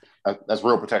 That's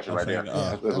real protection right there.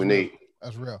 That's what we need.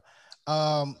 That's real.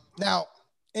 Now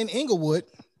in Inglewood,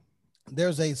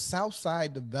 there's a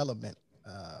Southside development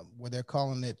where they're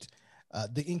calling it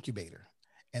the Incubator,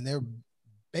 and they're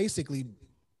basically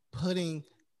putting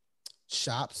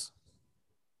shops,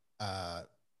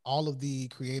 all of the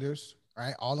creators,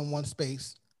 right, all in one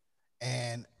space,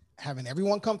 and having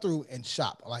everyone come through and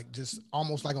shop, like just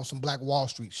almost like on some Black Wall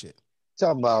Street shit.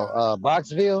 Talking about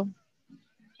Boxville.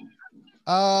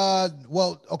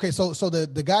 Well, okay, so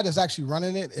the guy that's actually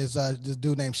running it is this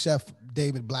dude named Chef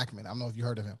David Blackman. I don't know if you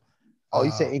heard of him. Oh,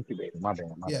 you said Incubator. My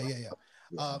bad.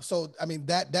 Yeah. So I mean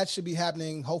that should be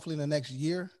happening hopefully in the next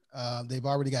year. They've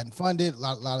already gotten funded. A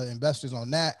lot of investors on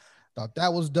that. Thought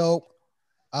that was dope.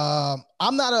 I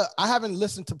haven't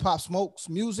listened to Pop Smoke's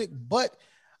music, but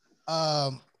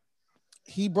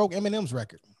he broke Eminem's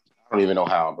record. I don't even know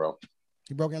how, bro.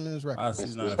 He broke Eminem's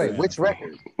record. Wait, which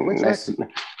record? Which record?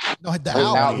 No, the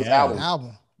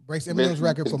album breaks Eminem's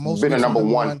record for most been a number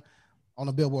one on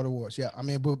the Billboard Awards. Yeah, I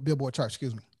mean Billboard chart.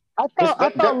 Excuse me. I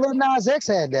thought Lil Nas X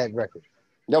had that record.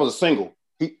 That was a single.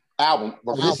 Album.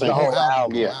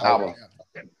 Yeah, album.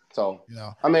 So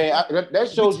I mean, that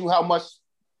shows you how much.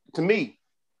 To me,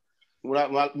 when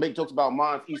I make jokes about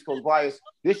mine's East Coast bias,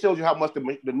 this shows you how much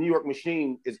the New York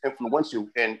machine is influential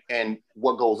and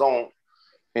what goes on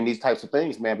in these types of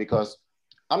things, man. Because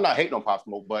I'm not hating on Pop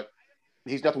Smoke, but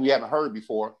he's nothing we haven't heard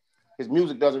before. His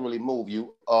music doesn't really move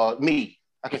you. Me,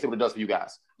 I can't say what it does for you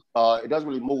guys. It doesn't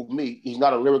really move me. He's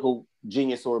not a lyrical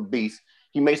genius or a beast.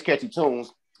 He makes catchy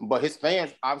tunes, but his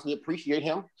fans obviously appreciate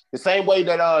him. The same way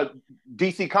that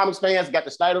DC Comics fans got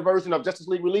the Snyder version of Justice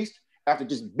League released after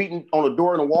just beating on the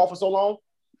door and the wall for so long.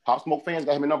 Pop Smoke fans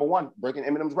got him at number one, breaking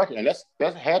Eminem's record, and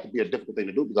that had to be a difficult thing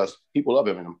to do because people love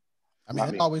Eminem. I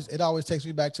mean, it always takes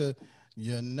me back to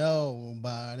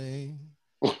nobody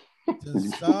to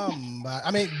somebody.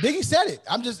 I mean, Biggie said it.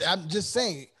 I'm just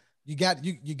saying. You got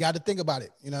to think about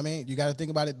it. You know what I mean? You got to think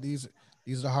about it. These are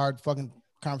the hard fucking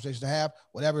conversations to have.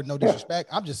 Whatever, no disrespect.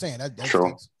 I'm just saying that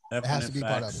has to be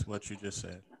part of it. What you just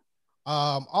said.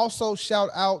 Also, shout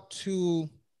out to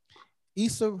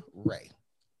Issa Rae.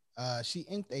 She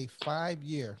inked a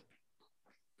 5-year,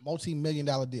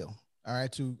 multi-million-dollar deal. All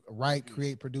right, to write,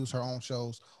 create, produce her own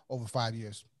shows over 5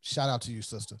 years. Shout out to you,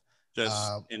 sister. Just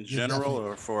in general,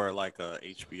 or for like a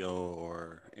HBO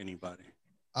or anybody?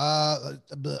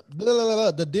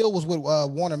 The deal was with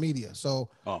Warner Media. So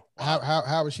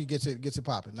how she gets it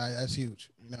popping. That's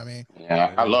huge. You know what I mean?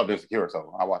 Yeah, I love Insecure,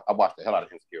 so I watched the hell out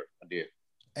of Insecure. I did.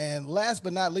 And last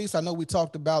but not least, I know we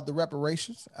talked about the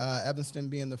reparations, Evanston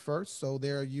being the first. So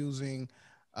they're using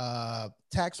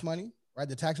tax money, right?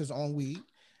 The taxes on weed.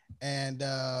 And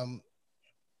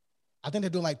I think they're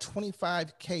doing like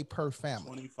 $25,000 per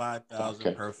family.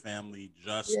 $25,000 per family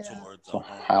just towards a home.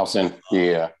 Housing.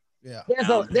 Yeah. There's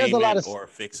a lot of or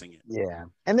fixing it. Yeah,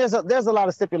 and there's a lot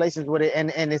of stipulations with it,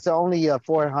 and it's only a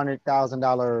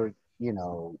 $400,000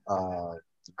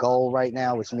 goal right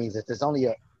now, which means that there's only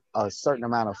a certain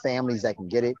amount of families that can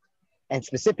get it, and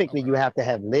specifically you have to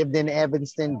have lived in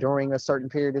Evanston during a certain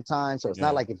period of time. So it's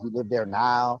not like if you live there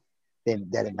now, then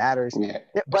that it matters. Yeah.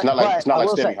 But it's not like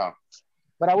STEMI, huh?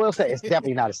 But I will say it's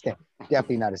definitely not a STEMI.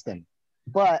 Definitely not a STEMI.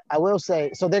 But I will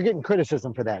say, so they're getting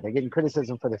criticism for that. They're getting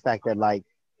criticism for the fact that like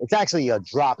it's actually a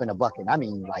drop in a bucket. I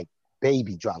mean, like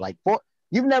baby drop. Like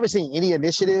you've never seen any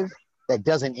initiative that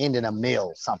doesn't end in a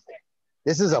mill something.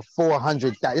 This is a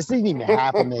 $400,000. This isn't even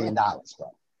 $500,000,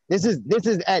 bro. This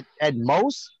is at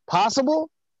most possible.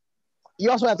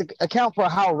 You also have to account for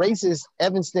how racist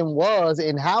Evanston was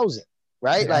in housing,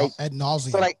 right? Like ad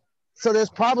nauseum. So there's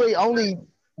probably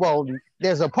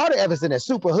there's a part of Evanston that's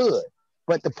super hood,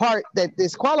 but the part that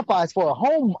this qualifies for are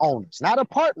homeowners, not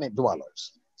apartment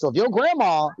dwellers. So if your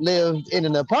grandma lived in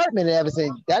an apartment in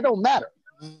Evanston, that don't matter.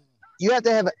 You have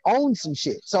to own some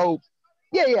shit. So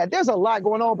yeah, there's a lot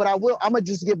going on, but I'm gonna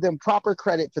just give them proper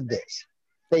credit for this.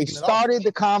 They've started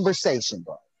the conversation,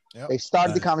 bro. Yep. They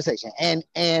started the conversation, and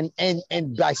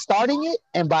by starting it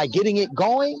and by getting it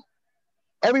going,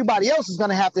 everybody else is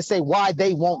gonna have to say why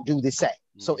they won't do the same.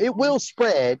 So it will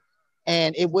spread,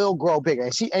 and it will grow bigger.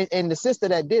 And and the sister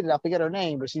that did it, I forget her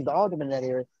name, but she's the alderman in that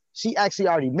area. She actually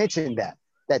already mentioned that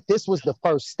this was the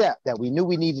first step, that we knew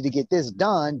we needed to get this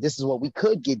done. This is what we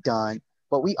could get done,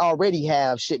 but we already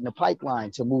have shit in the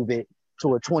pipeline to move it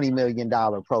to a $20 million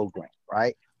program,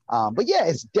 right? But yeah,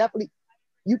 it's definitely,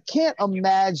 you can't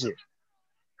imagine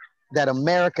that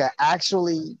America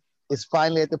actually is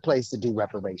finally at the place to do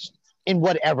reparations in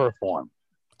whatever form.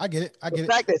 I get it. The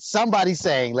fact that somebody's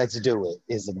saying let's do it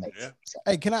is amazing. Yeah.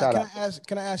 Hey, can I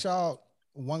ask y'all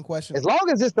one question? As long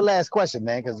as it's the last question,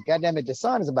 man, because goddamn it, the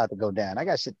sun is about to go down. I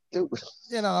got shit to do.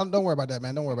 Yeah, no, don't worry about that,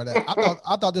 man. Don't worry about that.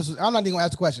 I thought this was. I'm not even gonna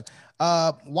ask the question.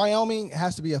 Wyoming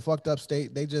has to be a fucked up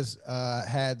state. They just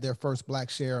had their first black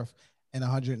sheriff in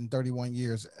 131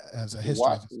 years as a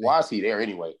history. Why is he there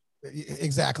anyway?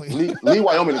 Exactly. Leave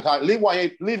Wyoming to Kanye. Leave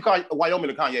Wyoming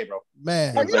to Kanye, bro.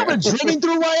 Man, have you ever driven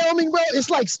through Wyoming, bro? It's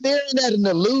like staring at an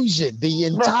illusion the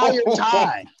entire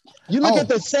time. You look at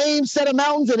the same set of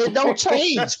mountains and it don't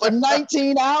change for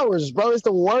 19 hours, bro. It's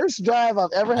the worst drive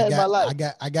I've ever had in my life.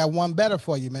 I got one better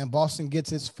for you, man. Boston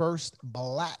gets its first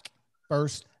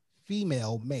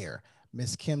female mayor,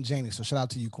 Miss Kim Janey. So shout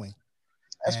out to you, Queen.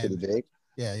 That's pretty big.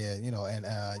 Yeah,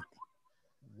 and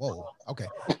whoa, okay.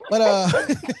 But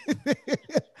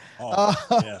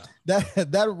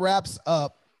that wraps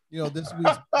up, this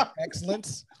week's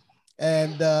excellence.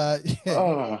 And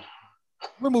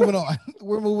we're moving on.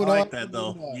 We're moving on. I like that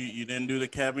though. You didn't do the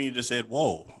Kevin, you just said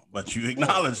whoa, but you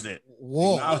acknowledged it.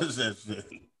 Whoa. Acknowledged that shit.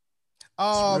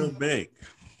 It's real big.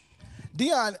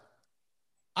 Dion,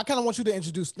 I kind of want you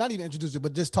to not even introduce it,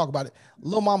 but just talk about it.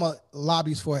 Lil Mama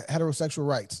lobbies for heterosexual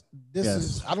rights. This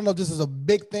is, I don't know if this is a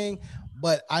big thing,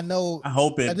 but I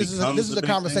hope this is a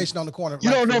conversation on the corner.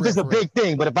 You don't know if it's a big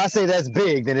thing, but if I say that's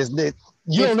big, then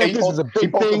you don't know if this is a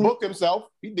big thing. He booked himself.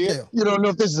 He did. Yeah. You don't know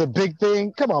if this is a big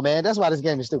thing. Come on, man. That's why this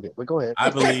game is stupid. But go ahead. I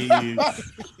believe.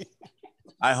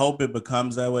 I hope it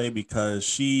becomes that way because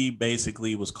she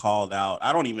basically was called out.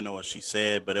 I don't even know what she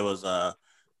said, but it was a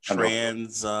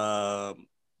trans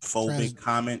phobic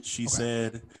comment she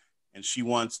said, and she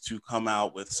wants to come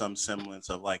out with some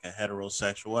semblance of like a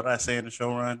heterosexual. What did I say in the show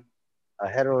run? A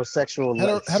heterosexual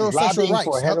heterosexual rights.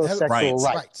 For heterosexual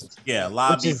rights. Yeah,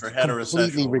 lobby for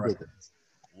heterosexual rights.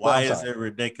 Why is it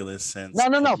ridiculous? Since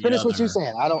no. Finish what you're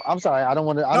saying. I'm sorry. I don't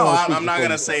want to. I'm not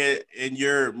gonna say it, and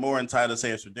you're more entitled to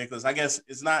say it's ridiculous. I guess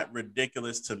it's not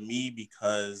ridiculous to me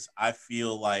because I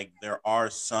feel like there are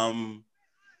some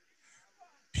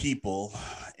people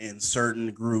in certain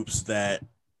groups that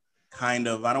kind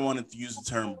of, I don't want to use the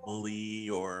term bully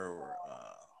or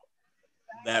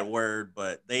that word,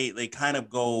 but they kind of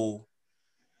go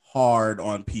hard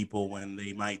on people when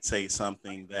they might say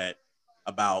something that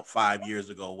about 5 years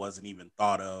ago wasn't even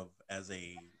thought of as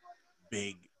a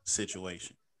big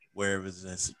situation, where it was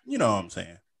this, you know what I'm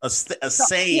saying, a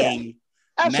saying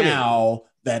now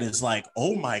that is like,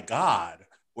 oh my God,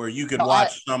 where you could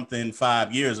watch something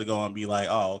 5 years ago and be like,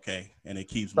 oh, okay, and it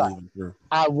keeps moving through.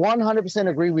 I 100%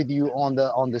 agree with you on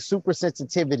the super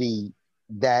sensitivity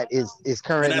that is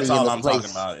currently. And that's all I'm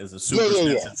talking about is a super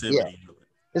sensitivity. Yeah.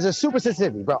 It's a super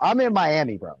sensitivity, bro. I'm in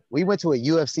Miami, bro. We went to a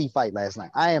UFC fight last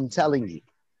night. I am telling you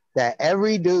that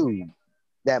every dude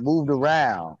that moved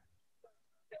around,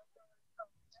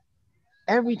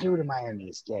 every dude in Miami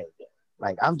is gay.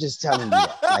 Like, I'm just telling you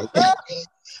that.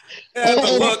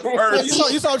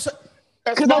 You saw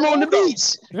because I'm on the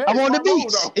beach. I'm on the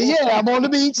beach. Yeah, I'm on the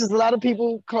beach. There's a lot of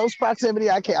people close proximity.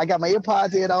 I got my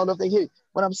earpods in. I don't know if they hear.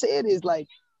 What I'm saying is, like,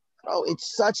 bro,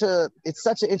 it's such an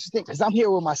interesting, because I'm here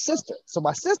with my sister. So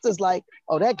my sister's like,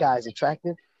 oh, that guy's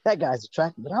attractive. That guy's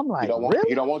attractive. But I'm like, really?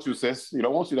 He don't want you, sis. He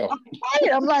don't want you, though.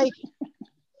 I'm like,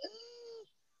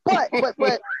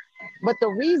 but the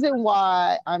reason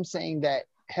why I'm saying that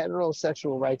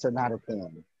heterosexual rights are not a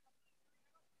thing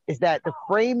is that the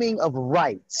framing of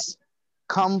rights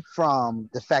come from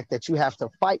the fact that you have to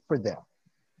fight for them.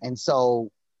 And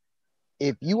so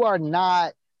if you are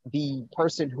not the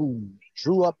person who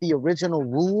drew up the original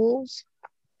rules,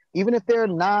 even if they're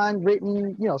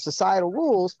non-written, societal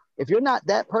rules, if you're not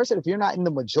that person, if you're not in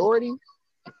the majority,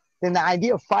 then the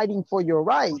idea of fighting for your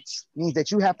rights means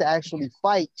that you have to actually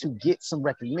fight to get some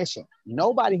recognition.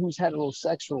 Nobody who's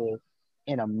heterosexual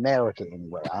in America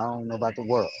anyway, I don't know about the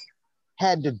world,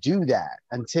 had to do that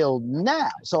until now.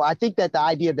 So I think that the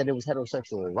idea that it was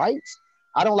heterosexual rights,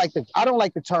 I don't like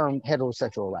the term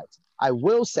heterosexual rights. I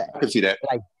will say I can see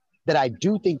that I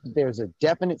do think that there's a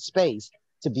definite space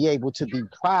to be able to be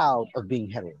proud of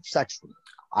being heterosexual.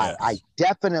 Yes. I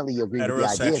definitely agree with the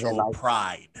idea that, like,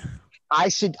 pride. I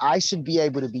should be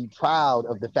able to be proud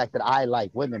of the fact that I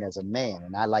like women as a man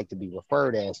and I like to be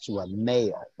referred as to a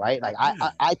male, right? Like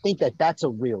I think that that's a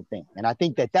real thing, and I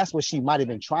think that that's what she might have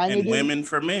been trying to do. Women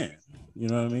for men, you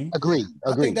know what I mean? Agreed.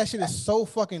 I think that shit is so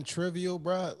fucking trivial,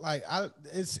 bro. Like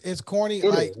it's corny.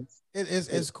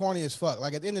 It's corny as fuck.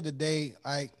 Like at the end of the day,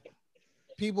 like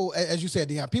people, as you said,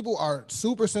 Dion, people are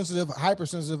super sensitive,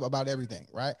 hypersensitive about everything,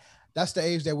 right? That's the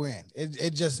age that we're in.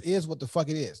 It just is what the fuck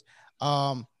it is.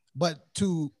 But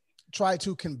to try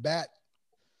to combat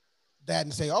that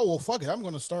and say, oh, well, fuck it, I'm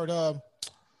going to start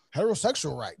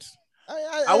heterosexual rights.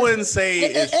 I wouldn't say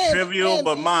it's trivial,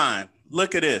 but mine.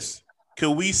 Look at this.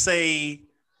 Could we say,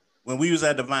 when we was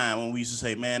at Divine, when we used to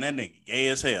say, man, that nigga gay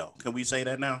as hell, can we say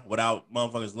that now without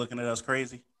motherfuckers looking at us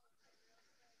crazy?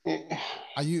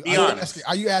 Are you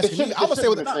asking me? I'm gonna say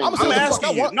what I'm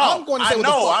asking you. No, I'm going to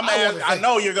say I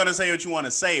know you're gonna say what you want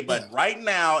to say, but right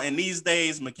now in these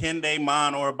days, McKinday,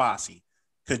 Mon, or Abasi,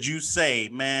 could you say,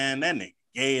 man, that nigga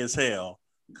gay as hell,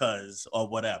 cause or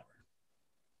whatever?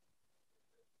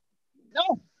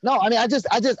 No. I mean,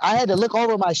 I had to look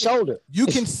over my shoulder. You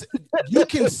can say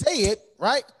it,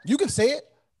 right? You can say it.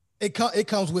 It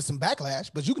comes with some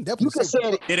backlash, but you can definitely say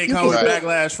it. Did it come with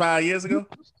backlash 5 years ago?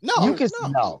 No, you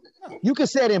can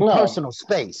say it in personal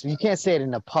space. You can't say it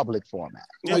in a public format.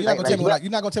 No, you're not gonna tell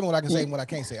me what I can say and what I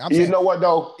can't say. You know what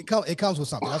though? It comes with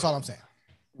something. That's all I'm saying.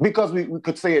 Because we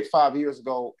could say it 5 years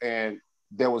ago and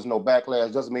there was no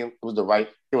backlash doesn't mean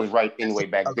it was right anyway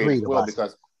back then as well.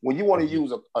 Because when you want to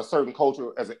use a certain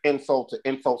culture as an insult to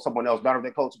insult someone else better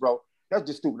than culture, bro, that's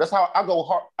just stupid. That's how I go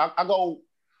hard. I go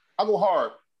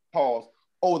hard. Pause.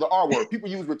 Oh, the R word. People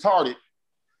use retarded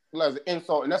as an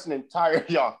insult, and that's an entire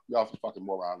y'all some fucking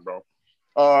morons, bro.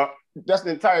 That's an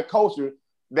entire culture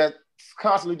that's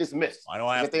constantly dismissed. I don't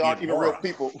have that they aren't even real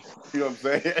people. You know what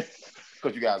I'm saying?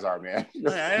 Because you guys are, man.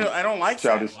 I don't like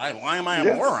that. Why am I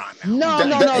a moron? No.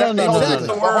 That's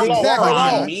the word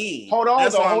moron mean. Hold on,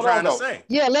 that's what I'm trying to say.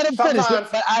 Yeah, let him finish.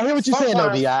 I hear what you're saying,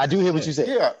 though, D.I. I do hear what you're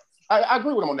saying. Yeah. I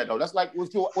agree with him on that though. That's like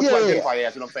what you identify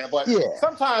as, you know what I'm saying? But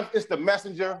sometimes it's the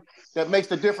messenger that makes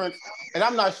the difference. And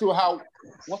I'm not sure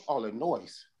what's all the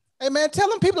noise? Hey man, tell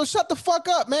them people to shut the fuck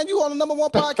up, man. You on the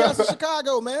 #1 podcast in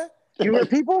Chicago, man. You hear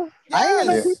people?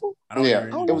 Yes. I hear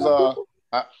people. It was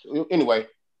anyway,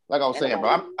 like I was saying,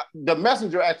 bro. The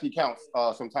messenger actually counts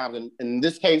sometimes. And in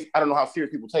this case, I don't know how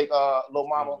serious people take Lil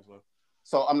Mama.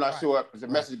 So I'm not sure if the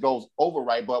message goes over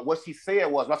right. But what she said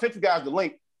was, I sent you guys the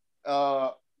link.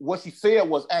 What she said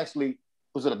was actually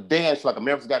was at a dance, like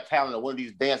America's Got Talent or one of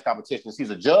these dance competitions.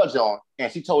 She's a judge on,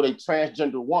 and she told a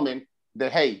transgender woman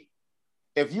that, hey,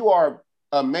 if you are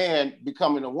a man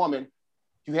becoming a woman,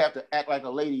 you have to act like a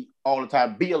lady all the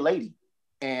time. Be a lady.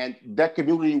 And that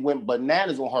community went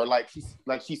bananas on her. Like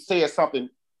she said something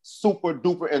super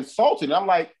duper insulting. And I'm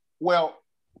like, well,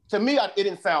 to me, it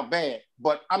didn't sound bad,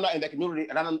 but I'm not in that community,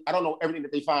 and I don't know everything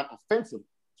that they find offensive.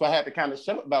 So I had to kind of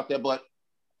shut up about that. But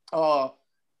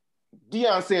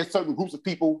Dion says certain groups of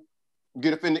people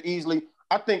get offended easily.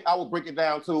 I think I would break it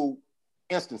down to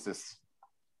instances.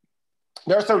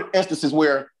 There are certain instances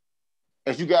where,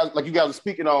 as you guys are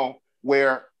speaking on,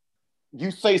 where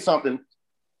you say something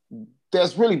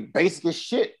that's really basic as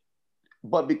shit,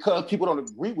 but because people don't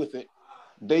agree with it,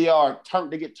 they get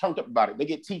turned up about it. They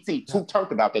get too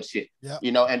turned about that shit. Yeah.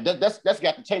 You know, and that's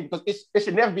got to change, because it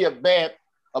should never be a bad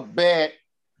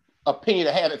opinion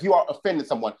to have if you are offending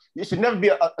someone. It should never be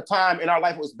a time in our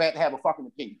life where it's bad to have a fucking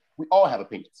opinion. We all have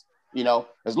opinions, you know,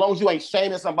 as long as you ain't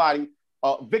shaming somebody,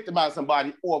 victimizing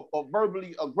somebody, or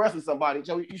verbally aggressing somebody.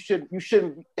 So you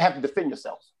shouldn't have to defend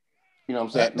yourself. You know what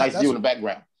I'm saying? Nice view in the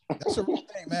background. That's a real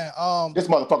thing, man. This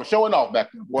motherfucker showing off back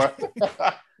there, boy.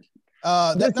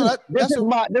 This is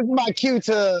my cue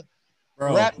to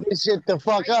wrap this shit the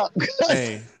fuck up.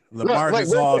 Hey,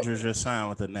 LaMarcus Aldridge just signed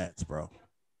with the Nets, bro.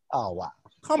 Oh wow.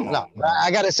 Come on. No, I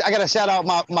gotta shout out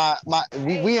my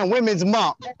we in women's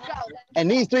month. And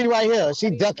these three right here,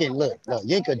 she ducking. Look,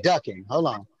 Yinka ducking. Hold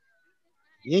on.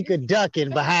 Yinka ducking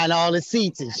behind all the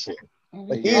seats and shit.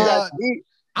 But these are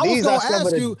some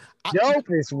of the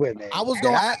dopest women. I was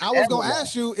gonna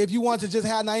ask you if you wanted to just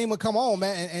have Naima come on,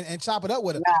 man, and chop it up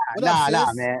with her.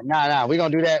 Nah, man. Nah. We're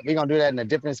gonna do that in a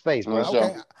different space, bro.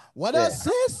 Okay. What up,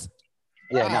 sis?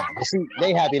 Yeah,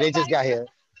 they happy. They just got here.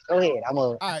 Go ahead. I'm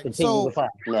gonna continue the fight.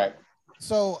 Right.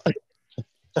 So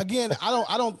again,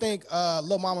 I don't think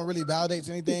Lil Mama really validates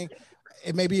anything.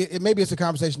 Maybe it's a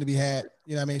conversation to be had.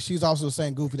 You know what I mean? She's also the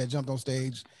same goofy that jumped on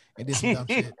stage and did some dumb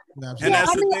shit. You know what I'm saying? And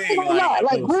that's the thing.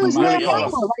 Like who is Lil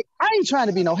Mama? Like, I ain't trying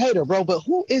to be no hater, bro, but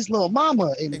who is Lil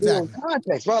Mama in real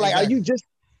context, bro? Like, are you just?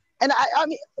 And I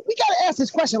mean, we gotta ask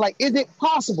this question. Like, is it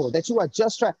possible that you are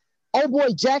just trying? Oh boy,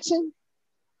 Jackson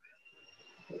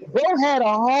Bro had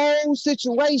a whole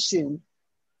situation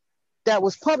that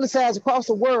was publicized across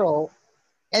the world,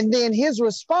 and then his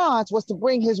response was to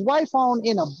bring his wife on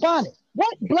in a bonnet.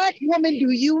 What black woman do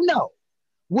you know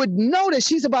would know that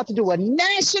she's about to do a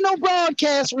national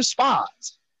broadcast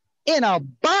response in a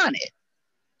bonnet?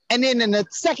 And then in the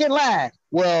second line,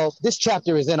 well, this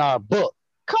chapter is in our book.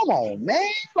 Come on,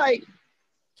 man. Like,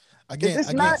 again,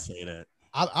 not say that.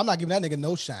 I'm not giving that nigga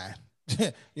no shine. You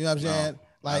know what I'm saying?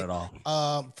 Like, not at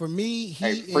all. For me,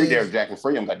 he free is. Derek Jackson,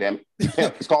 free him, goddammit.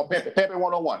 It's called Pepe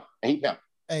 101, and he pimp.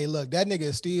 Hey, look, that nigga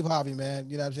is Steve Harvey, man.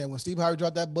 You know what I'm saying? When Steve Harvey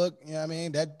dropped that book, you know what I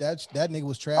mean? That nigga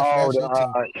was trash for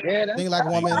that shit too. Yeah, Think like a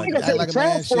woman, I ain't gonna act say like a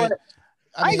man. trash for Shit. it.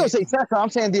 I ain't gonna say trash. I'm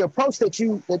saying the approach that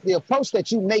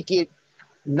you make it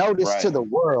notice to the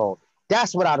world.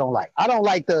 That's what I don't like. I don't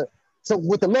like so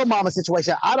with the Lil Mama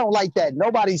situation, I don't like that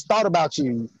nobody's thought about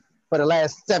you for the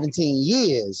last 17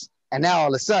 years, and now all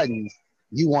of a sudden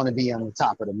you want to be on the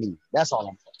top of the meat. That's all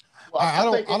I'm saying. Well, I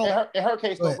don't. In her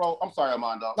case, though, bro. I'm sorry,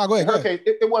 Armando. No, go ahead. In her case,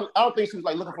 it wasn't. I don't think she was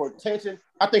like looking for attention.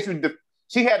 I think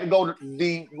she had to go to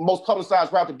the most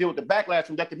publicized route to deal with the backlash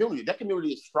from that community. That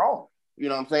community is strong. You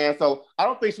know what I'm saying? So I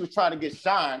don't think she was trying to get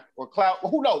shine or clout.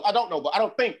 Well, who knows? I don't know, but I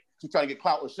don't think she was trying to get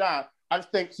clout or shine. I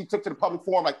just think she took to the public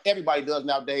forum like everybody does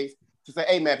nowadays to say,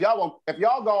 "Hey, man, if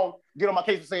y'all gonna get on my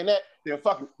case for saying that, then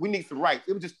fucking we need some rights."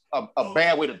 It was just a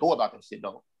bad way to go about that shit,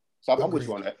 though. So I'm with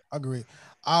you on that. Agree.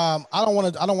 I don't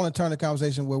want to turn the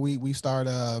conversation where we start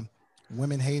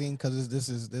women hating, because this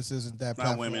isn't that. It's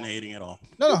not women hating at all.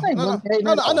 No.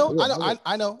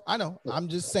 I know. I'm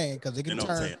just saying, because it can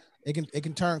turn. It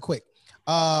can turn quick.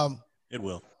 It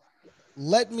will.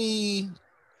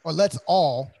 Let's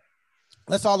all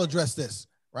address this,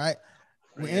 right?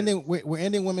 We're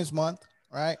ending Women's Month,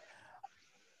 right?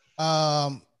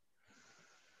 Can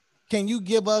you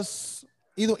give us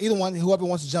either one, whoever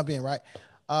wants to jump in, right?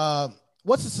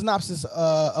 What's the synopsis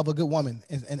of a good woman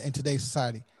in today's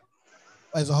society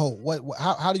as a whole?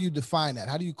 How do you define that?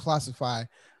 How do you classify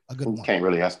a good woman? Can't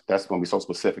really. That's going to be so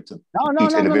specific to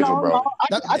each individual, bro.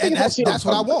 I think that's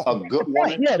what I want. A good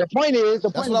woman. Yeah, the point is a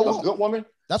good woman.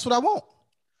 That's what I want.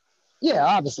 Yeah,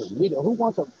 obviously. Who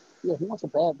wants a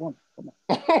bad woman?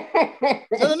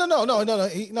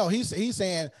 No. He's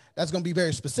saying that's going to be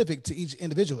very specific to each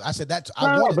individual. I said that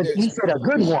I want. But he said a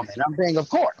good woman. I'm saying, of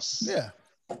course. Yeah.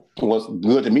 What's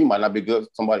good to me might not be good to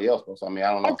somebody else, bro. So I mean,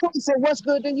 I don't know. I couldn't say what's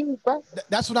good to you, bro.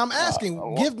 That's what I'm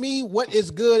asking. Give me what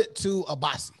is good to a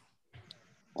bossy.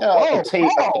 That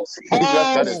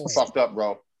is fucked up,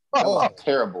 bro. That's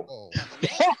terrible.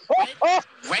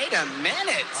 Wait a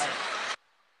minute.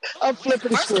 I'm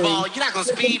flipping First of all, you're not gonna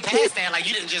speed past that like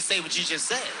you didn't just say what you just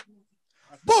said.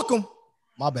 Book him.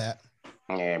 My bad.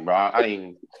 Yeah, bro.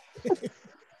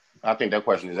 I think that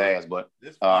question is ass, but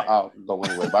I'll go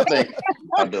anyway. But I think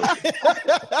I do.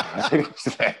 I think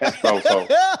it's ass, bro. So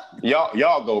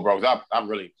y'all go, bro. I'm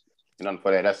really nothing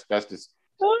for that. That's just.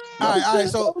 All right.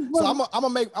 So I'm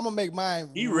gonna make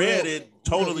mine. He read it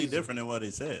totally different than what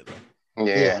he said.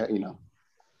 Yeah, you know.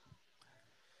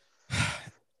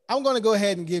 I'm gonna go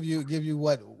ahead and give you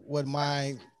what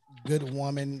my good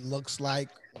woman looks like,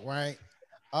 right?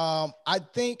 I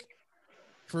think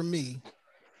for me,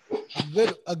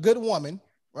 a good woman,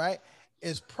 right,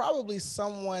 is probably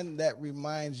someone that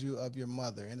reminds you of your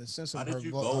mother in the sense of How her. did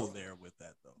you go there with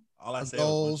that though? All I said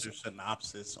was your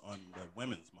synopsis on the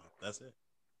Women's Month. That's it.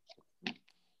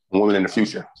 Women in the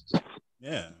future.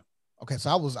 Yeah. Okay, so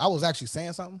I was actually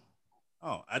saying something.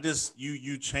 Oh, I just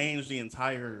you changed the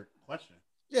entire question.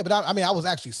 Yeah, but I was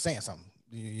actually saying something.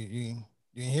 You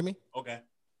didn't hear me? Okay.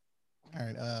 All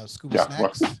right, Scuba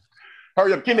Snacks.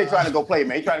 Hurry up, Kimmy trying to go play,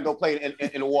 man. He's trying to go play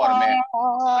in the water, man.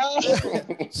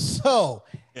 So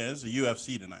yeah, it's a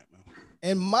UFC tonight, man.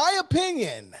 In my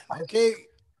opinion, okay,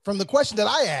 from the question that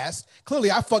I asked, clearly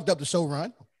I fucked up the show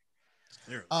run.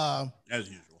 As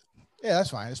usual. Yeah, that's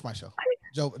fine. It's my show.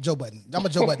 Joe Budden. I'm a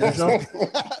Joe Budden.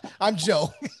 I'm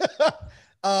Joe.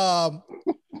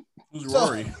 Who's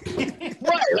Rory?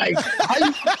 Right, like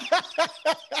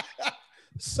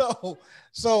so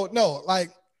no,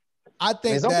 like I think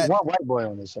there's only that one white boy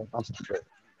on this show. I'm sorry.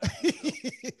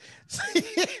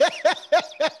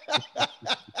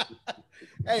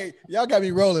 Hey, y'all got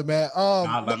me rolling, man.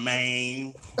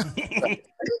 Charlamagne.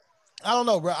 I don't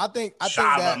know, bro. I think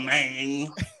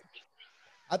Charlamagne.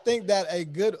 I think that a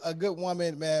good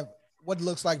woman, man, what it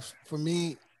looks like for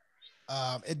me,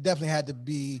 it definitely had to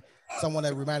be someone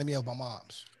that reminded me of my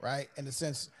mom's, right? In the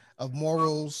sense of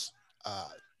morals,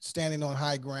 standing on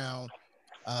high ground.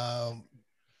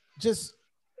 Just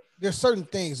there's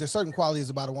certain qualities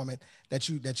about a woman that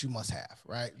you must have,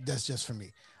 right? That's just for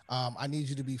me. I need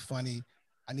you to be funny.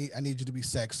 I need you to be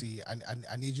sexy.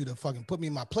 I need you to fucking put me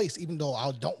in my place, even though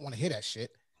I don't want to hear that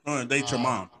shit. I want to date your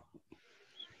mom.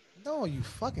 No, you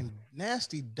fucking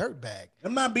nasty dirtbag.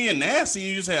 I'm not being nasty.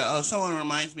 You just said, "Oh, someone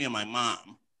reminds me of my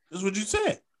mom." That's what you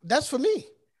said. That's for me.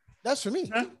 That's for me.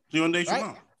 Okay. So you want to date your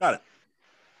mom? Got it.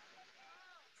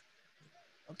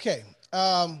 Okay.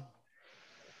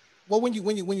 Well, when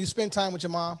you spend time with your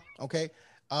mom, okay,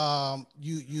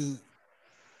 you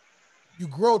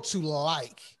grow to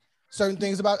like certain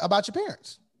things about your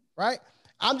parents, right?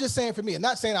 I'm just saying for me, I'm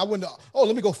not saying I wouldn't. Oh,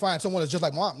 let me go find someone that's just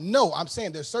like mom. No, I'm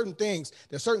saying there's certain things,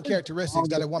 there's certain characteristics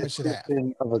that a woman should have.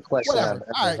 Of a question whatever.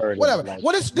 All right, whatever. Like,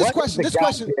 what is this question? This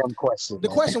question. The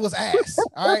man? question was ass.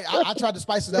 All right, I tried to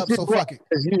spice it up, so fuck it.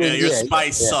 Your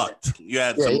spice sucked. You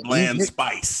had some bland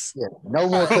spice. Yeah, no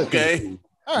more cooking. Okay.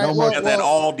 All right, no more that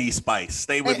Aldi spice.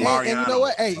 Stay with Mariano. And you know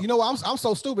what? Hey, you know what? I'm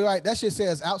so stupid, right? That shit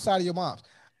says outside of your mom's.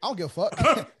 I don't give a fuck.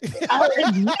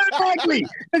 Exactly.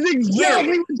 That's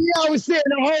exactly what he always said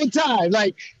the whole time.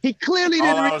 Like, he clearly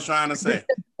didn't. All I was trying to say.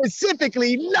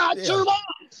 Specifically, not your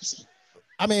mom's.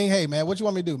 I mean, hey, man, what you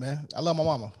want me to do, man? I love my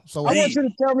mama. So I want you to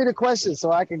tell me the question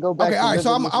so I can go back. Okay, all right.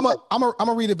 So I'm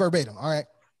gonna read it verbatim. All right.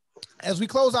 As we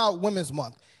close out Women's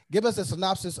Month, give us a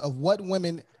synopsis of what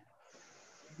women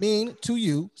mean to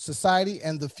you, society,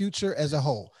 and the future as a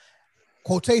whole.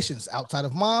 Quotations outside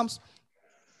of moms.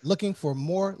 Looking for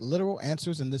more literal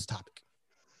answers in this topic.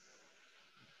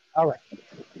 All right,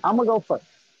 I'm gonna go first.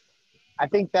 I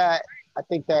think that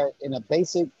in a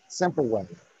basic, simple way,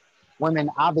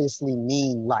 women obviously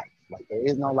mean life. Like there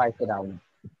is no life without women,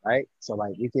 right? So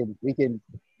like we can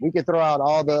throw out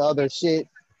all the other shit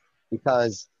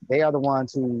because they are the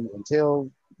ones who,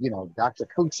 until Dr.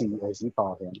 Coochie, as you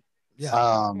call him,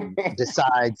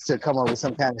 decides to come up with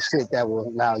some kind of shit that will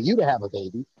allow you to have a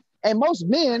baby. And most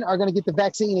men are going to get the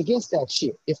vaccine against that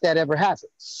shit if that ever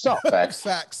happens. So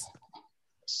facts.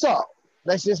 So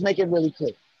let's just make it really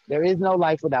clear. There is no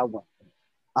life without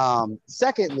women.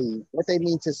 Secondly, what they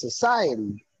mean to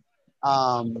society,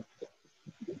 and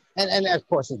of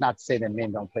course, it's not to say that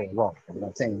men don't play a role. I'm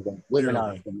not saying that women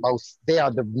are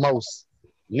the most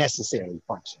necessary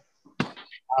function.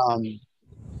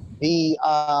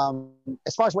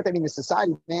 As far as what they mean to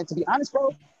society, man, to be honest,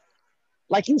 bro,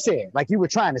 like you said, like you were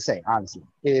trying to say, honestly,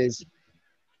 it's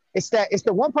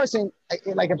the one person,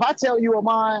 like if I tell you of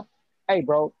mine, hey,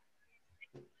 bro,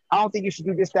 I don't think you should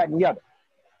do this, that, and the other.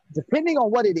 Depending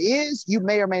on what it is, you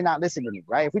may or may not listen to me,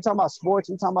 right? If we're talking about sports,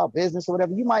 we're talking about business or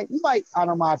whatever, you might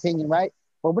honor my opinion, right?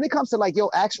 But when it comes to like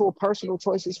your actual personal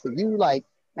choices for you, like,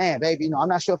 man, baby, I'm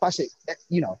not sure if I should,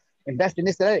 invest in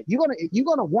this, that, you're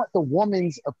gonna want the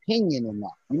woman's opinion in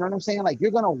that. You know what I'm saying? Like you're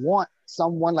gonna want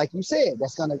someone, like you said,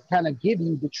 that's gonna kind of give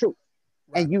you the truth.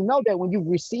 Right. And you know that when you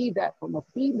receive that from a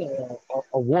female,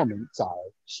 a woman, don't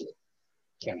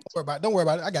worry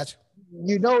about it. I got you.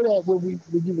 You know that when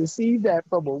you receive that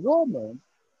from a woman,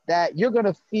 that you're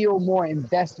gonna feel more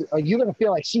invested, or you're gonna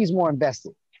feel like she's more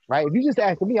invested, right? If you just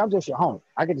ask me, I'm just your homie.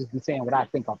 I could just be saying what I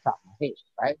think off the top of my head,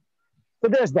 right? So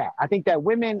there's that. I think that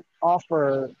women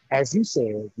offer, as you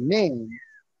said, men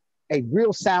a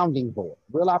real sounding board,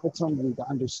 real opportunity to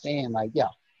understand, like, yeah,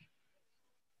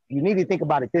 you need to think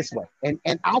about it this way. And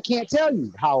I can't tell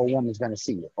you how a woman's going to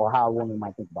see it or how a woman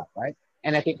might think about it, right?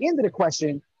 And at the end of the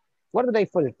question, what are they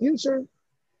for the future?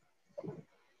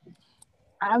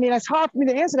 I mean, it's hard for me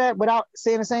to answer that without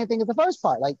saying the same thing as the first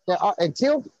part. Like,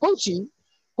 until Poochie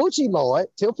Lord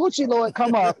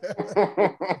come up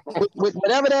with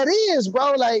whatever that is,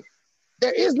 bro. Like,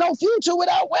 there is no future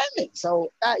without women.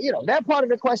 So, that part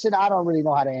of the question, I don't really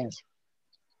know how to answer.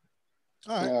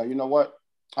 All right. Yeah, you know what?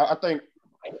 I think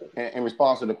in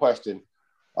response to the question,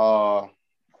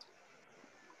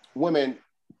 women,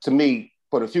 to me,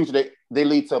 for the future, they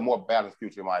lead to a more balanced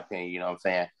future, in my opinion. You know what I'm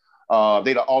saying?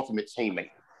 They're the ultimate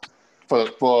teammate. For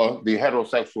the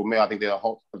heterosexual male, I think they're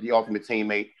the ultimate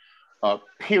teammate.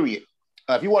 Period.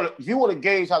 If you want to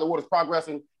gauge how the world is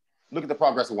progressing, look at the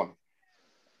progress of women.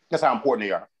 That's how important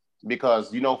they are. Because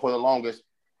for the longest,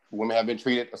 women have been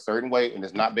treated a certain way, and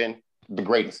it's not been the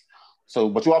greatest. So,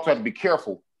 but you also have to be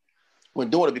careful when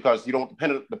doing it, because you don't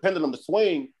the pendulum to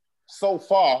swing so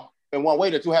far in one way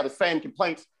that you have the same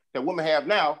complaints that women have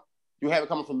now. You have it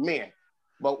coming from men.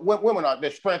 But women are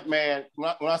their strength, man.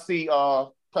 When I see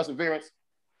perseverance,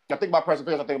 I think about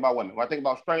perseverance, I think about women. When I think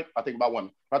about strength, I think about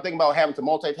women. When I think about having to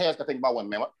multitask, I think about women,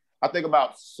 man. I think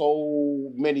about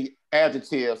so many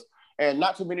adjectives and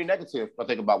not too many negatives. I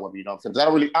think about women, you know what I'm saying? Because I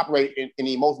don't really operate in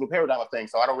the emotional paradigm of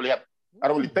things, so I don't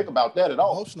really think about that at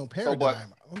all. Emotional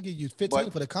paradigm. I'm gonna give you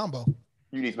 15 for the combo.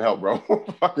 You need some help, bro.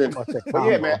 But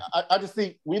yeah, man, I just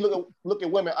see, when you look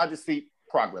at women, I just see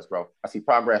progress, bro. I see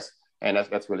progress. And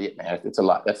that's really it, man. It's a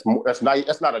lot. That's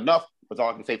not enough, but all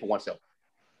I can say for oneself.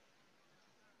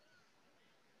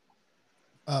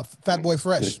 Fat Boy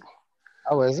Fresh.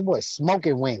 Oh, this boy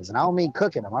smoking wings, and I don't mean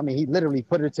cooking them. I mean he literally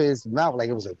put it to his mouth like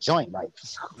it was a joint. Like,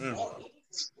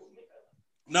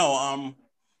 no,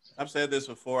 I've said this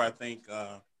before. I think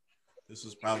this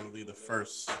is probably the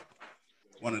first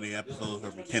one of the episodes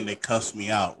where McKinley cussed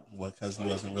me out because he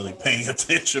wasn't really paying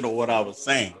attention to what I was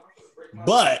saying.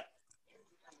 But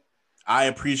I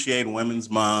appreciate Women's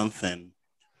Month and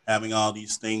having all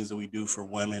these things that we do for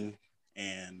women,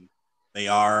 and they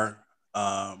are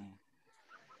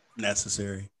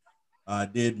necessary. I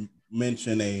did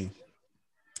mention a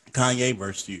Kanye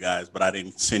verse to you guys, but I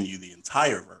didn't send you the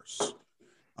entire verse.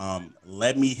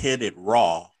 Let me hit it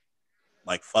raw,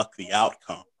 like fuck the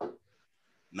outcome.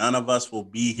 None of us will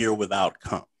be here without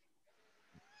cum.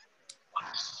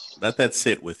 Let that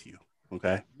sit with you,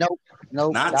 okay? Nope.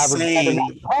 Not saying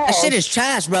that shit is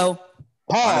trash, bro.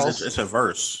 It's a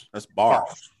verse. That's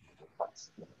bars.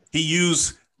 He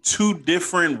used two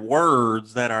different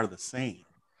words that are the same.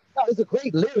 No, it's a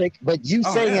great lyric, but you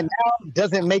saying it now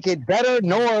doesn't make it better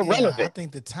nor relevant. I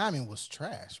think the timing was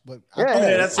trash, but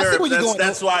that's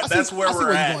where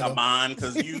we're at, Amon,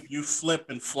 because you flip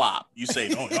and flop. You say,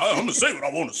 no, I'm gonna say what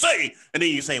I want to say, and then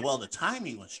you say, well, the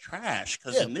timing was trash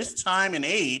because in this time and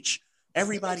age,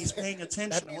 everybody's paying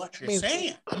attention to what you're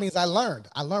saying. That means I learned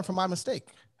from my mistake.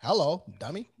 Hello,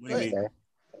 dummy. What do you mean?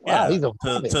 Yeah,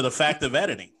 to the fact of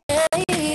editing.